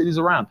sorts of cities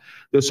around,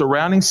 the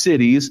surrounding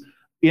cities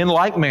in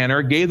like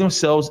manner gave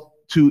themselves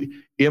to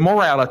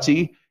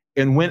immorality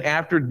and went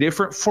after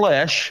different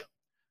flesh.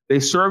 They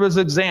serve as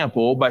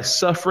example by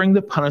suffering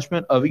the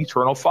punishment of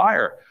eternal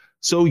fire.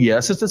 So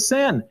yes, it's a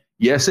sin.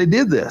 Yes, they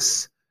did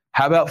this.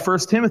 How about 1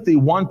 Timothy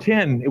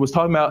 1:10? It was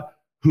talking about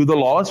who the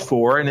law is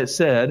for, and it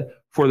said,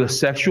 for the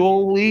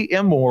sexually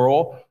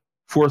immoral,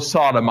 for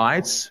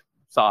sodomites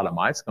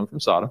come from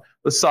Sodom,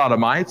 the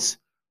sodomites,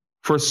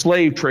 for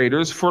slave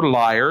traders, for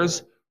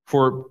liars,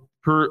 for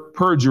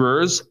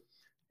perjurers,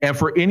 and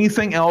for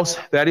anything else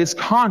that is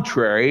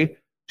contrary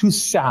to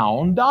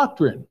sound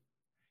doctrine.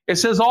 It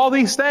says all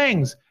these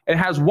things. It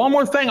has one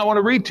more thing I want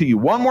to read to you.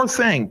 One more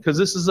thing, because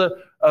this is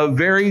a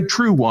very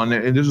true one.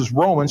 And this is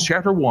Romans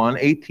chapter 1,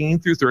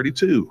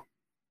 18-32.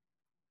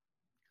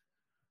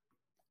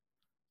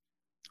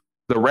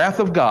 The wrath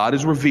of God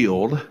is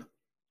revealed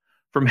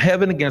from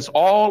heaven against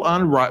all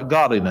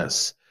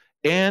ungodliness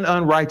and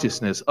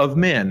unrighteousness of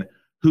men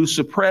who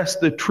suppress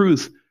the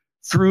truth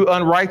through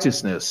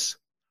unrighteousness.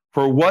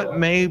 For what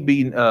may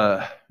be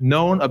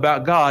known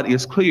about God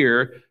is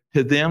clear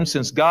to them,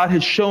 since God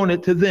has shown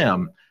it to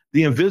them.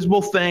 The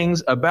invisible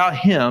things about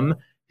him,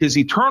 his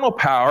eternal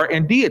power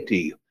and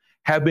deity,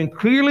 have been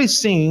clearly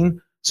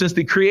seen since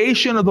the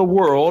creation of the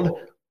world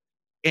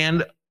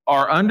and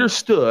are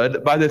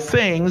understood by the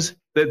things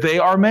that they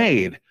are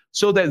made.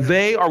 so that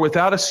they are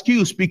without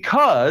excuse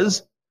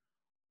because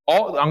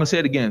I'm going to say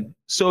it again,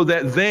 so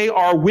that they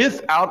are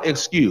without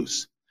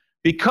excuse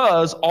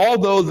because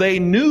although they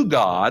knew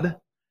God,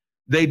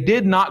 they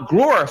did not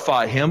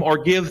glorify him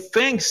or give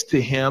thanks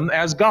to him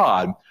as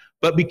God,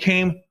 but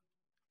became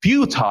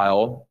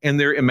futile in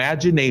their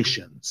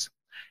imaginations,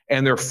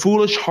 and their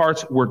foolish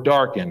hearts were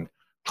darkened.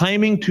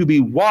 Claiming to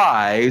be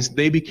wise,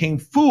 they became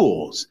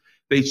fools.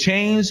 They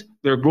changed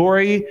their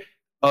glory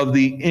of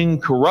the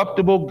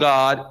incorruptible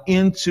God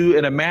into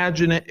an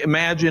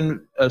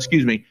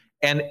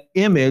an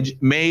image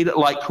made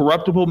like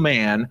corruptible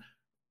man,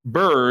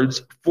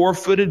 birds,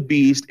 four-footed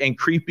beasts, and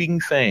creeping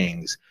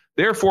things.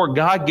 Therefore,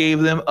 God gave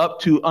them up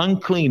to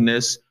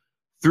uncleanness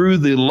through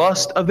the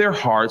lust of their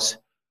hearts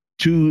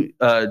to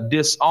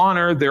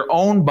dishonor their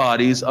own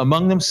bodies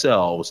among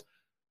themselves.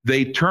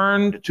 They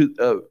turned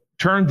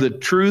the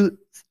truth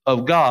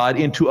of God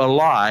into a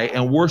lie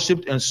and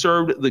worshiped and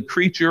served the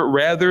creature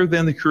rather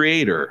than the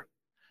Creator,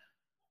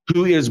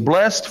 who is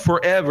blessed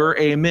forever.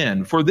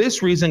 Amen. For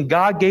this reason,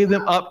 God gave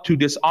them up to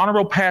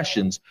dishonorable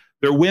passions.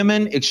 Their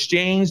women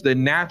exchanged the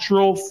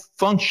natural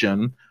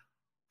function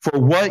for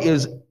what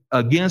is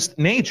against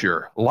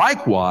nature.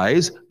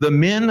 Likewise, the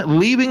men,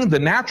 leaving the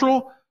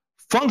natural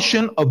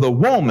function of the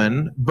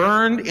woman,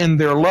 burned in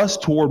their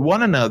lust toward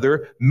one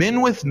another,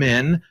 men with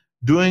men,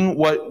 doing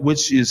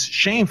which is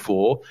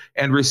shameful,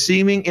 and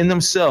receiving in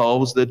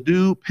themselves the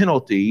due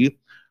penalty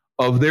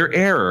of their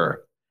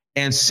error.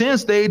 And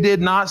since they did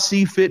not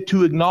see fit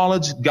to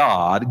acknowledge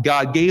God,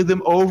 God gave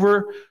them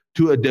over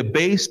to a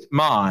debased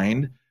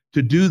mind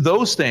to do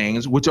those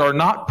things which are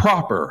not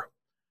proper.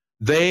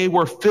 They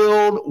were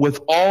filled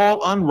with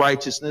all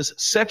unrighteousness,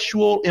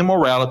 sexual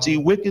immorality,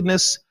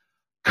 wickedness,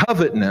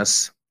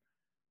 covetousness,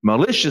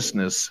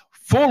 maliciousness,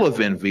 full of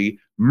envy,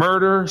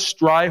 murder,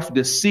 strife,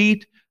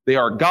 deceit. They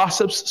are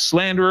gossips,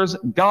 slanderers,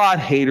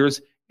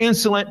 God-haters,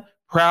 insolent,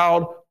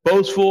 proud,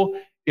 boastful,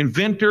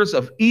 inventors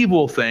of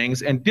evil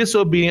things, and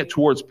disobedient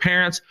towards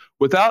parents,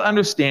 without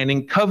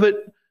understanding,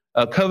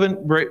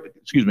 covenant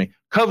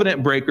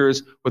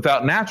breakers,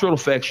 without natural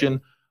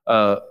affection,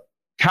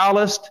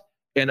 calloused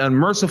and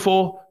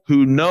unmerciful,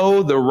 who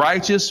know the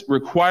righteous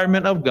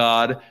requirement of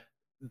God,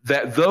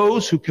 that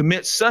those who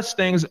commit such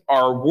things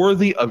are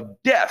worthy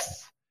of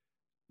death.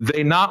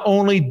 They not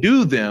only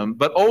do them,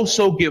 but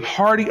also give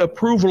hearty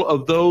approval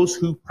of those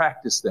who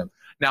practice them.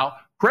 Now,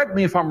 correct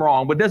me if I'm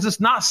wrong, but does this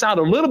not sound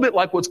a little bit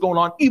like what's going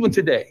on even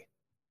today?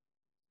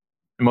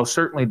 It most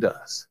certainly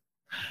does.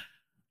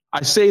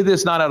 I say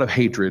this not out of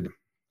hatred.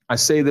 I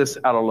say this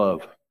out of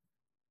love.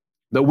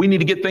 That we need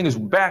to get things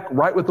back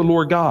right with the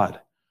Lord God.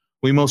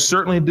 We most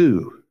certainly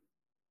do.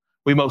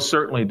 We most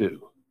certainly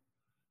do.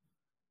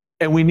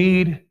 And we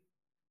need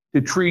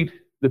to treat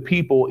the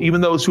people, even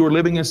those who are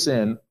living in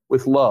sin,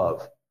 with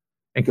love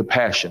and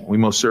compassion. We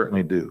most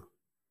certainly do.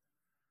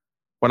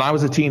 When I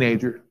was a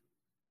teenager,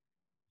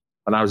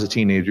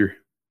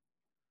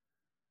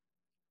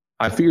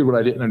 I feared what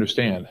I didn't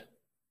understand.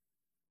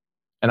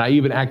 And I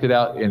even acted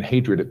out in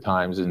hatred at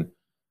times. And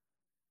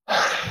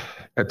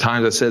at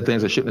times I said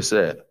things I shouldn't have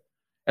said.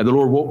 And the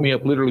Lord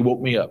literally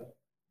woke me up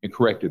and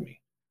corrected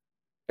me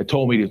and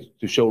told me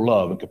to show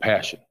love and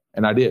compassion.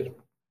 And I did.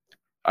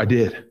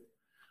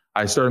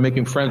 I started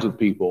making friends with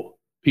people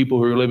who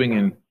were living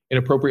in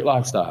inappropriate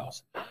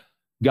lifestyles.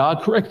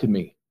 God corrected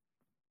me.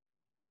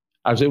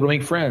 I was able to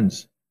make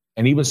friends.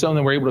 And even some of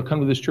them were able to come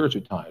to this church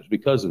at times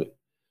because of it.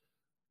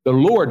 The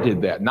Lord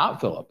did that,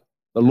 not Philip.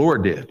 The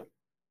Lord did.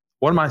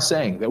 What am I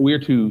saying? That we are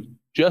to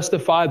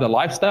justify the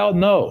lifestyle?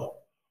 No.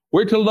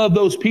 We're to love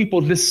those people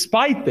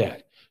despite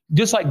that.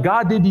 Just like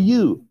God did to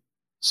you,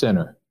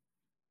 sinner,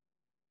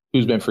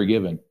 who's been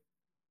forgiven,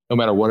 no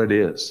matter what it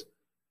is.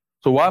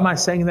 So why am I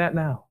saying that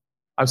now?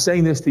 I'm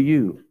saying this to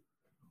you.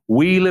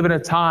 We live in a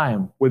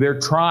time where they're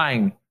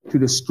trying to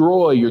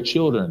destroy your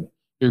children,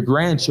 your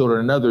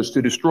grandchildren, and others,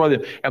 to destroy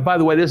them. And by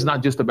the way, this is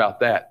not just about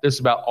that. This is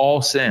about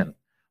all sin.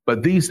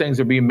 But these things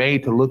are being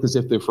made to look as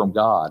if they're from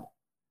God,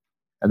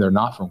 and they're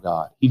not from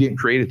God. He didn't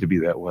create it to be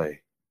that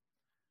way.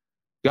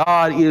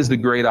 God is the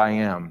great I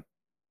am.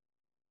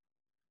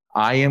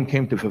 I am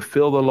came to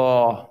fulfill the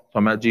law,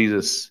 talking about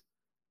Jesus,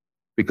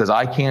 because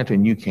I can't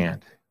and you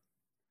can't.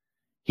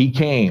 He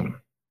came.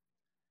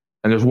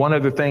 And there's one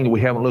other thing that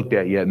we haven't looked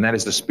at yet, and that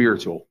is the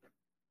spiritual.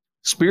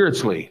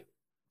 Spiritually,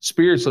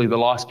 the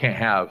lost can't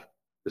have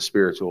the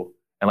spiritual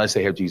unless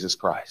they have Jesus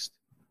Christ.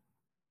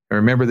 And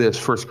remember this,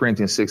 1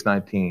 Corinthians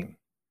 6:19.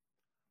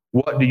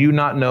 What, do you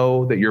not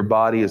know that your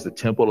body is the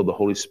temple of the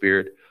Holy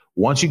Spirit?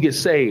 Once you get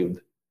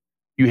saved,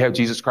 you have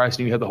Jesus Christ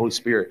and you have the Holy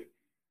Spirit.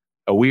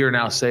 We are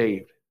now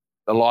saved.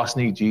 The lost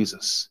need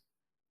Jesus.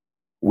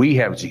 We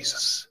have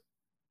Jesus.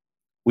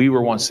 We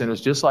were once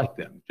sinners just like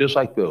them, just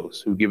like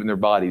those who've given their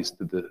bodies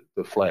to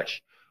the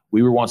flesh.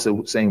 We were once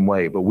the same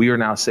way, but we are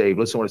now saved.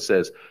 Listen to what it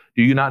says.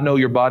 Do you not know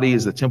your body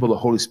is the temple of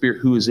the Holy Spirit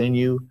who is in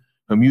you,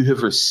 whom you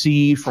have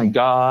received from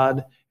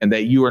God, and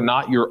that you are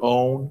not your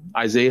own?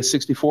 Isaiah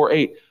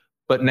 64:8.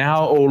 But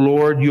now, O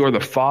Lord, you are the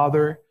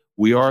Father,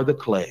 we are the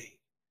clay.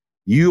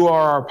 You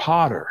are our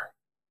potter,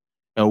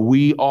 and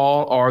we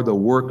all are the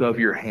work of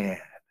your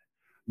hand.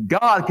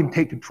 God can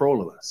take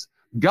control of us.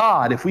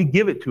 God, if we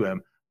give it to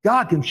him,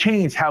 God can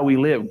change how we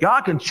live.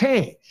 God can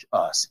change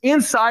us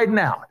inside and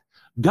out.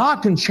 God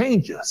can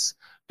change us.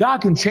 God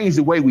can change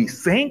the way we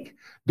think.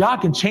 God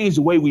can change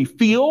the way we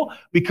feel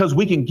because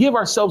we can give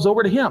ourselves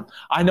over to him.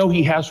 I know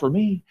he has for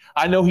me.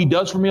 I know he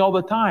does for me all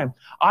the time.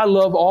 I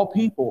love all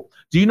people.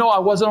 Do you know I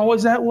wasn't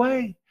always that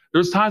way?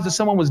 There's times that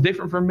someone was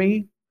different from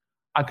me.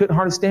 I couldn't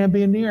hardly stand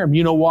being near them.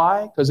 You know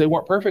why? Because they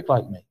weren't perfect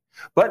like me.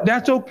 But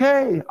that's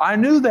okay. I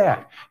knew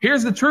that.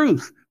 Here's the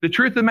truth. The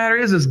truth of the matter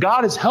is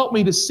God has helped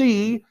me to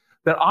see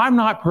that I'm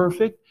not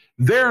perfect.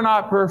 They're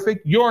not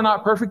perfect. You're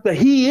not perfect, but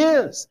he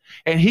is.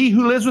 And he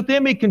who lives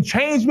within me can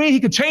change me.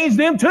 He can change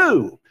them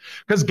too.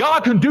 Because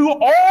God can do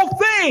all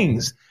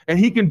things. And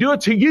he can do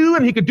it to you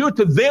and he can do it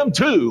to them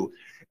too.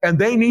 And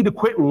they need to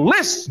quit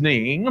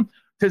listening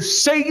to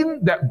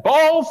Satan, that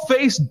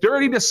bald-faced,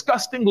 dirty,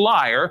 disgusting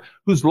liar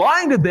who's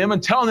lying to them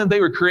and telling them they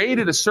were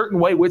created a certain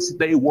way, which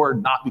they were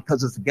not,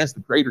 because it's against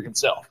the Creator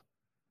himself.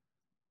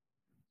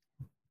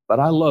 But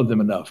I love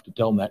them enough to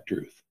tell them that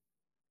truth.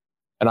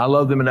 And I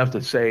love them enough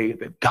to say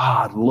that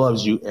God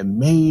loves you and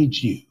made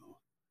you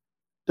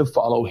to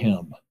follow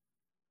him.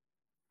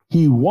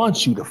 He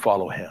wants you to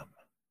follow him.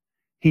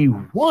 He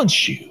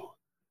wants you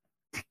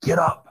to get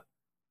up,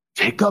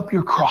 take up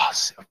your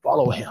cross and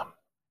follow him.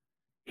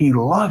 He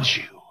loves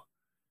you.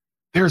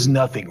 There's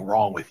nothing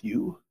wrong with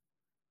you.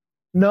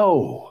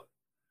 No,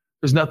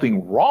 there's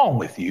nothing wrong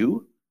with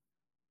you.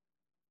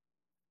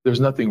 There's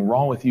nothing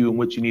wrong with you in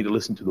which you need to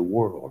listen to the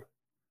world.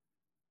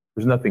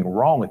 There's nothing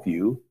wrong with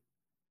you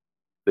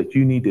that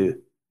you need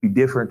to be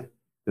different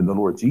than the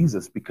Lord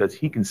Jesus because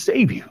he can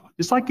save you,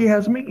 just like he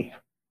has me.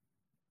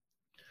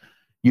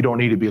 You don't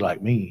need to be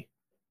like me.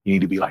 You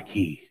need to be like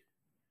he,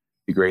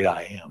 the great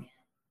I am.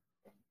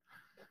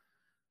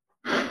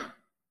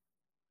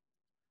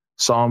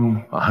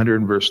 Psalm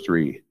 100 verse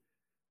 3.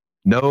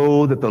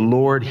 Know that the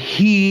Lord,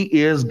 he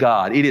is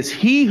God. It is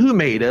he who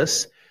made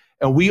us,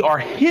 and we are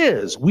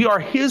his. We are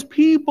his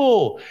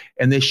people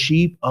and the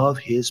sheep of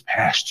his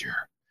pasture.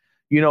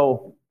 You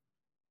know,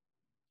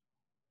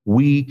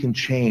 we can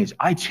change.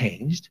 I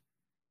changed.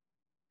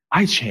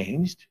 I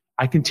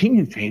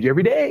continue to change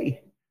every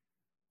day.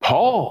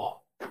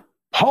 Paul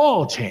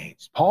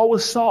changed. Paul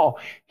was Saul.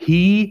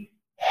 He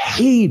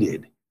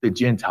hated the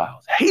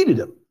Gentiles, hated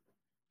them.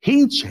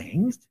 He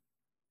changed.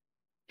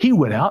 He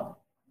went out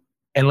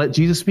and let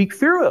Jesus speak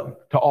through him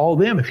to all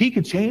them. If he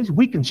could change,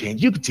 we can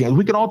change. You can change.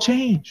 We can all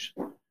change.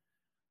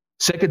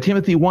 2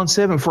 Timothy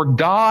 1:7, for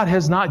God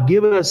has not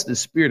given us the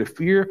spirit of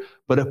fear,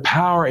 but of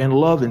power and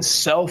love and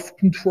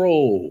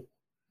self-control.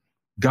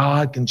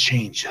 God can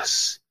change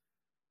us.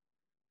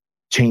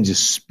 Change the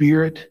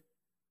spirit.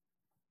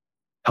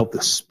 Help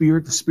the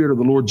spirit of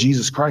the Lord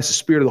Jesus Christ, the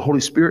spirit of the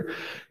Holy Spirit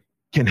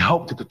can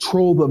help to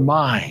control the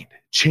mind,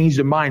 change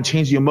the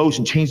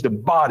emotion, change the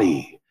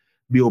body.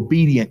 Be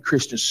obedient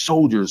Christian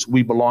soldiers.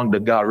 We belong to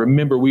God.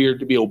 Remember, we are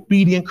to be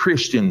obedient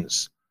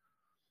Christians.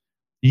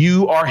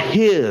 You are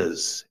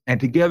his. And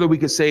together we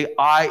could say,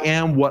 I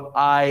am what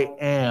I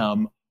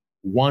am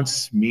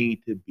wants me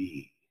to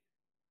be.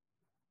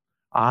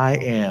 I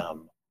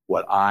am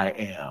what I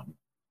am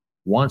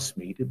wants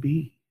me to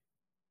be.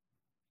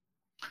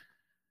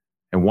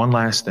 And one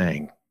last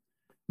thing,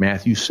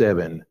 Matthew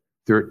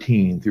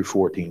 7:13 through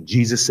 14.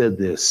 Jesus said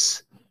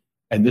this,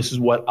 and this is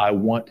what I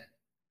want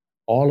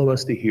all of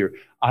us to hear.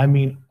 I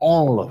mean,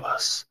 all of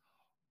us,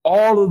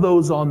 all of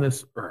those on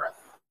this earth,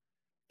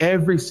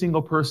 every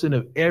single person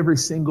of every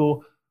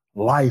single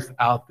life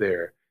out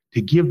there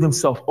to give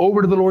themselves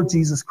over to the Lord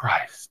Jesus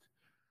Christ.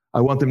 I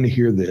want them to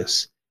hear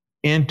this.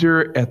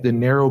 Enter at the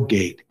narrow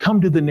gate.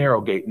 Come to the narrow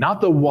gate, not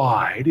the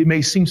wide. It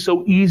may seem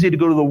so easy to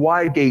go to the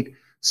wide gate.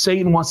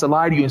 Satan wants to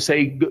lie to you and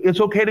say, it's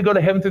okay to go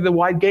to heaven through the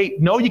wide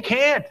gate. No, you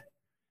can't.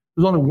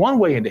 There's only one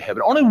way into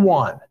heaven, only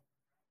one.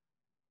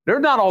 There are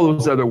not all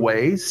those other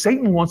ways.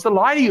 Satan wants to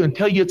lie to you and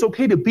tell you it's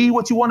okay to be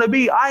what you want to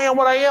be. I am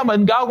what I am,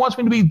 and God wants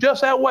me to be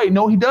just that way.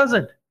 No, he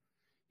doesn't.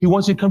 He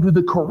wants you to come to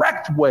the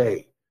correct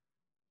way,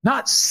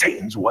 not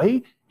Satan's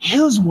way,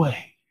 his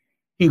way.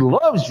 He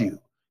loves you.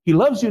 He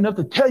loves you enough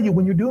to tell you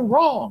when you're doing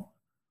wrong.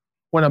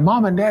 When a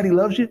mom and daddy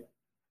loves you,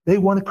 they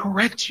want to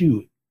correct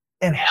you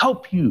and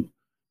help you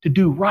to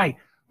do right.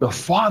 The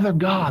Father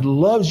God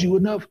loves you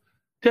enough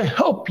to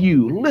help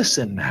you.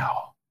 Listen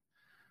now.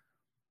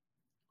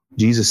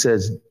 Jesus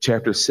says,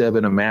 chapter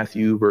 7 of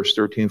Matthew, verse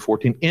 13,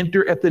 14,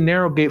 enter at the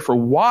narrow gate, for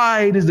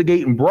wide is the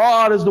gate and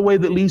broad is the way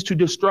that leads to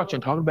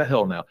destruction. Talking about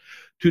hell now.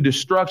 To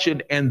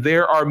destruction, and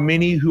there are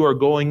many who are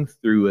going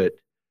through it.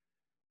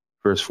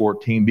 Verse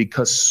 14,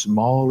 because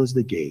small is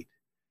the gate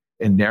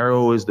and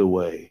narrow is the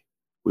way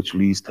which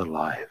leads to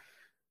life,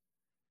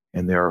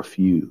 and there are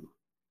few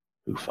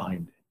who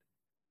find it.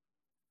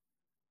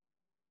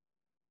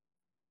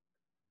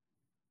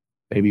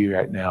 Maybe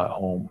right now at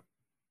home.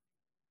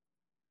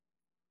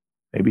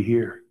 Maybe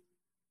here.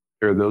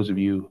 There are those of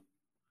you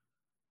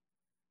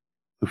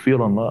who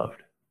feel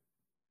unloved.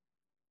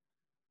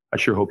 I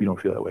sure hope you don't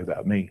feel that way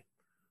about me.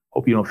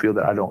 Hope you don't feel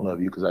that I don't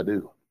love you, because I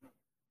do.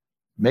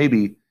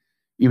 Maybe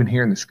even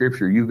here in the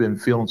scripture, you've been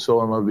feeling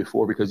so in love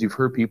before because you've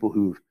heard people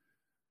who've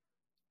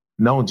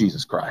known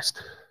Jesus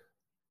Christ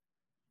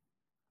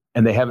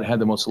and they haven't had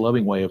the most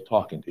loving way of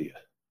talking to you.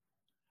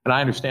 And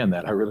I understand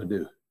that. I really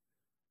do.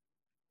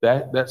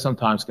 That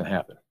sometimes can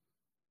happen.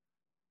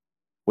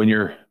 When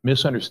you're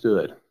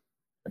misunderstood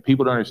and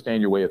people don't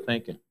understand your way of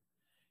thinking,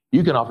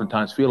 you can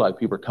oftentimes feel like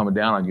people are coming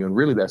down on you, and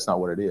really that's not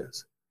what it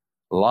is.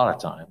 A lot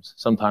of times,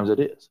 sometimes it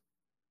is.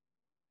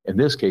 In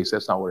this case,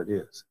 that's not what it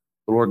is.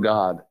 The Lord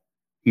God,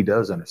 he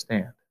does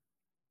understand.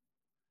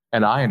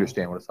 And I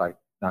understand what it's like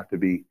not to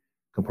be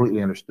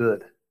completely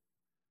understood.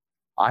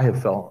 I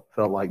have felt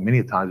like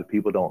many times that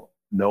people don't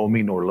know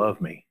me nor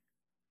love me.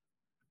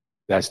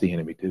 That's the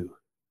enemy too,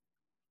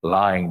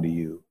 lying to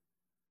you.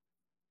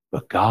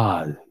 But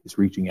God is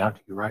reaching out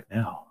to you right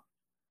now.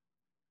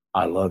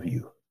 I love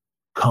you.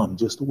 Come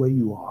just the way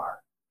you are.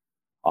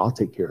 I'll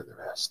take care of the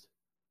rest.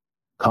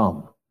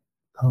 Come.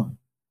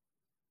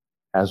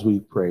 As we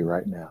pray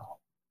right now,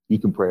 you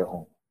can pray at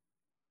home.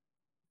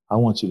 I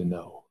want you to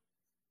know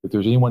if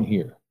there's anyone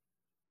here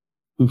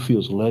who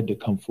feels led to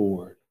come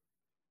forward,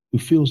 who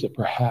feels that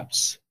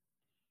perhaps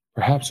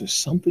there's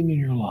something in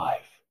your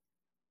life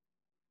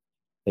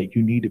that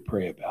you need to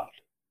pray about.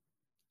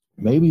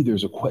 Maybe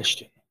there's a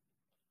question,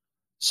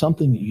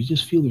 something that you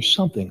just feel there's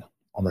something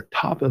on the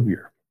top of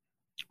your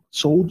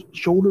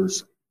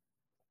shoulders,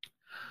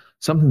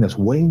 something that's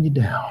weighing you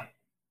down.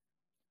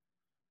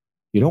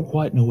 You don't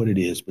quite know what it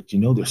is, but you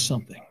know there's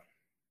something.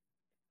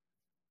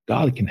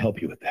 God can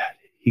help you with that.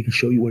 He can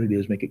show you what it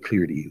is, make it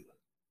clear to you.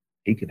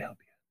 He can help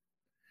you.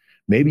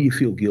 Maybe you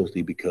feel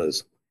guilty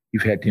because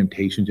you've had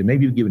temptations and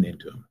maybe you've given in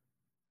to them.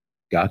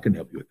 God can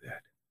help you with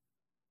that.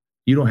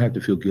 You don't have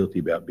to feel guilty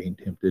about being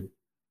tempted.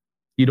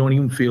 You don't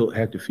even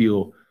have to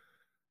feel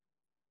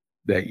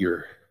that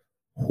you're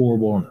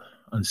horrible and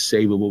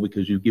unsavable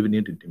because you've given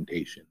in to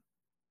temptation.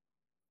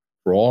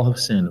 For all have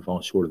sinned and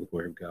fallen short of the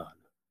glory of God.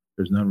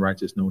 There's none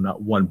righteous, no,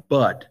 not one.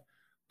 But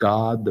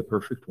God, the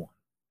perfect one,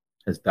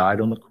 has died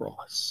on the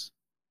cross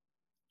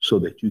so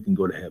that you can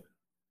go to heaven.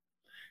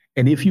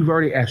 And if you've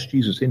already asked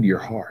Jesus into your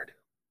heart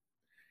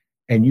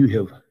and you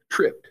have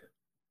tripped,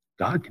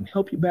 God can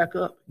help you back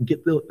up and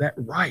get that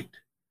right.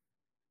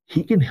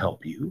 He can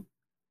help you.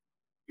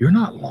 You're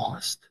not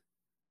lost.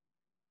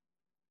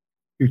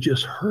 You're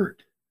just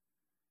hurt.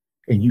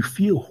 And you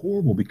feel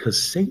horrible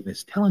because Satan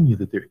is telling you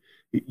that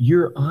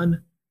you're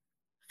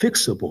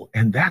unfixable.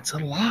 And that's a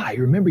lie.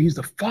 Remember, he's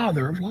the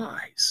father of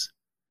lies.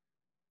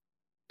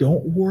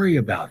 Don't worry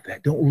about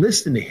that. Don't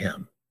listen to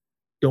him.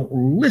 Don't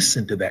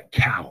listen to that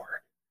coward.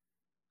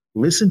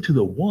 Listen to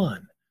the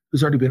one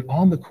who's already been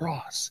on the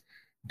cross,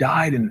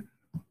 died and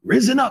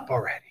risen up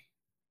already.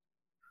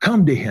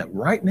 Come to him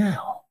right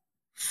now.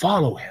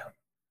 Follow him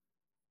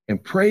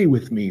and pray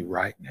with me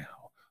right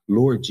now.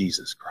 Lord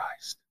Jesus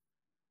Christ,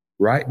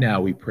 right now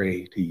we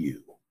pray to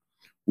you.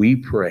 We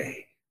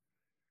pray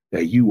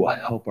that you will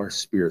help our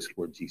spirits,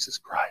 Lord Jesus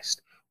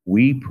Christ.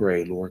 We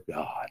pray, Lord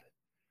God,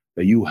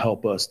 that you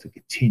help us to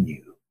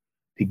continue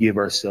to give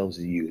ourselves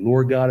to you.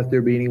 Lord God, if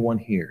there be anyone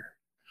here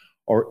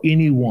or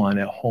anyone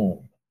at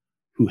home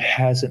who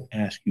hasn't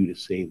asked you to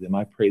save them,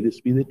 I pray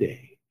this be the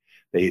day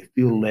they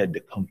feel led to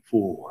come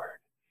forward,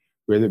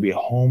 whether it be at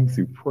home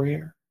through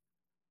prayer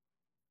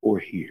or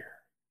here,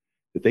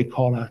 that they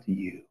call out to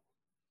you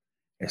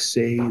and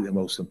say the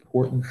most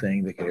important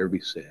thing that can ever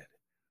be said,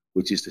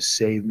 which is to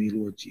save me,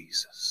 Lord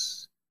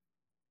Jesus.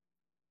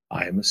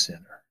 I am a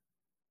sinner.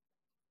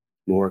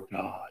 Lord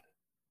God,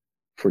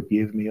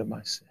 forgive me of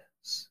my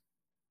sins.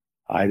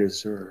 I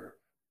deserve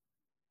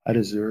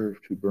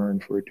to burn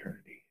for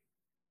eternity.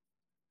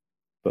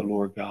 But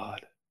Lord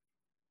God,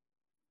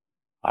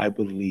 I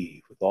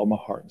believe with all my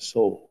heart and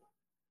soul,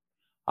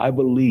 I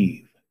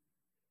believe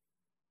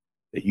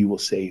that you will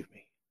save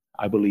me.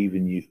 I believe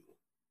in you.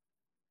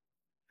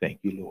 Thank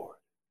you, Lord.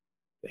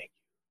 Thank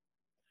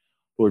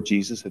you. Lord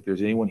Jesus, if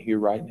there's anyone here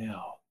right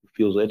now who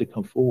feels led to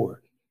come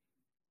forward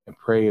and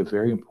pray a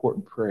very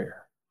important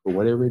prayer for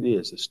whatever it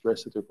is, the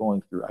stress that they're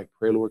going through, I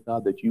pray, Lord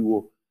God, that you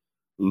will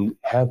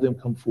have them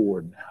come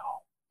forward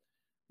now.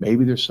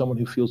 Maybe there's someone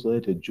who feels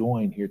led to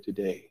join here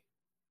today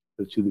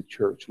to the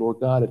church. Lord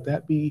God, if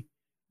that be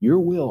your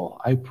will,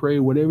 I pray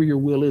whatever your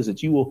will is,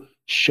 that you will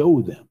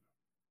show them.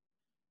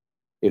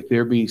 If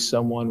there be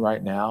someone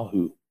right now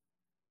who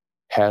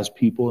has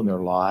people in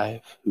their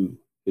life who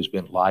has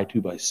been lied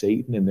to by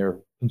Satan and they're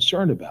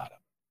concerned about him,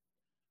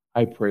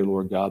 I pray,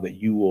 Lord God, that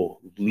you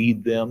will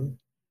lead them,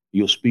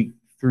 you'll speak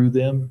through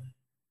them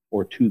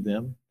or to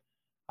them.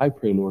 I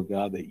pray, Lord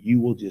God, that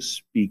you will just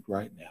speak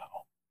right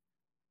now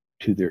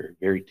to their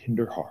very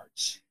tender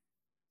hearts.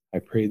 I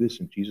pray this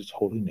in Jesus'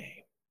 holy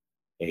name.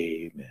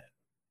 Amen.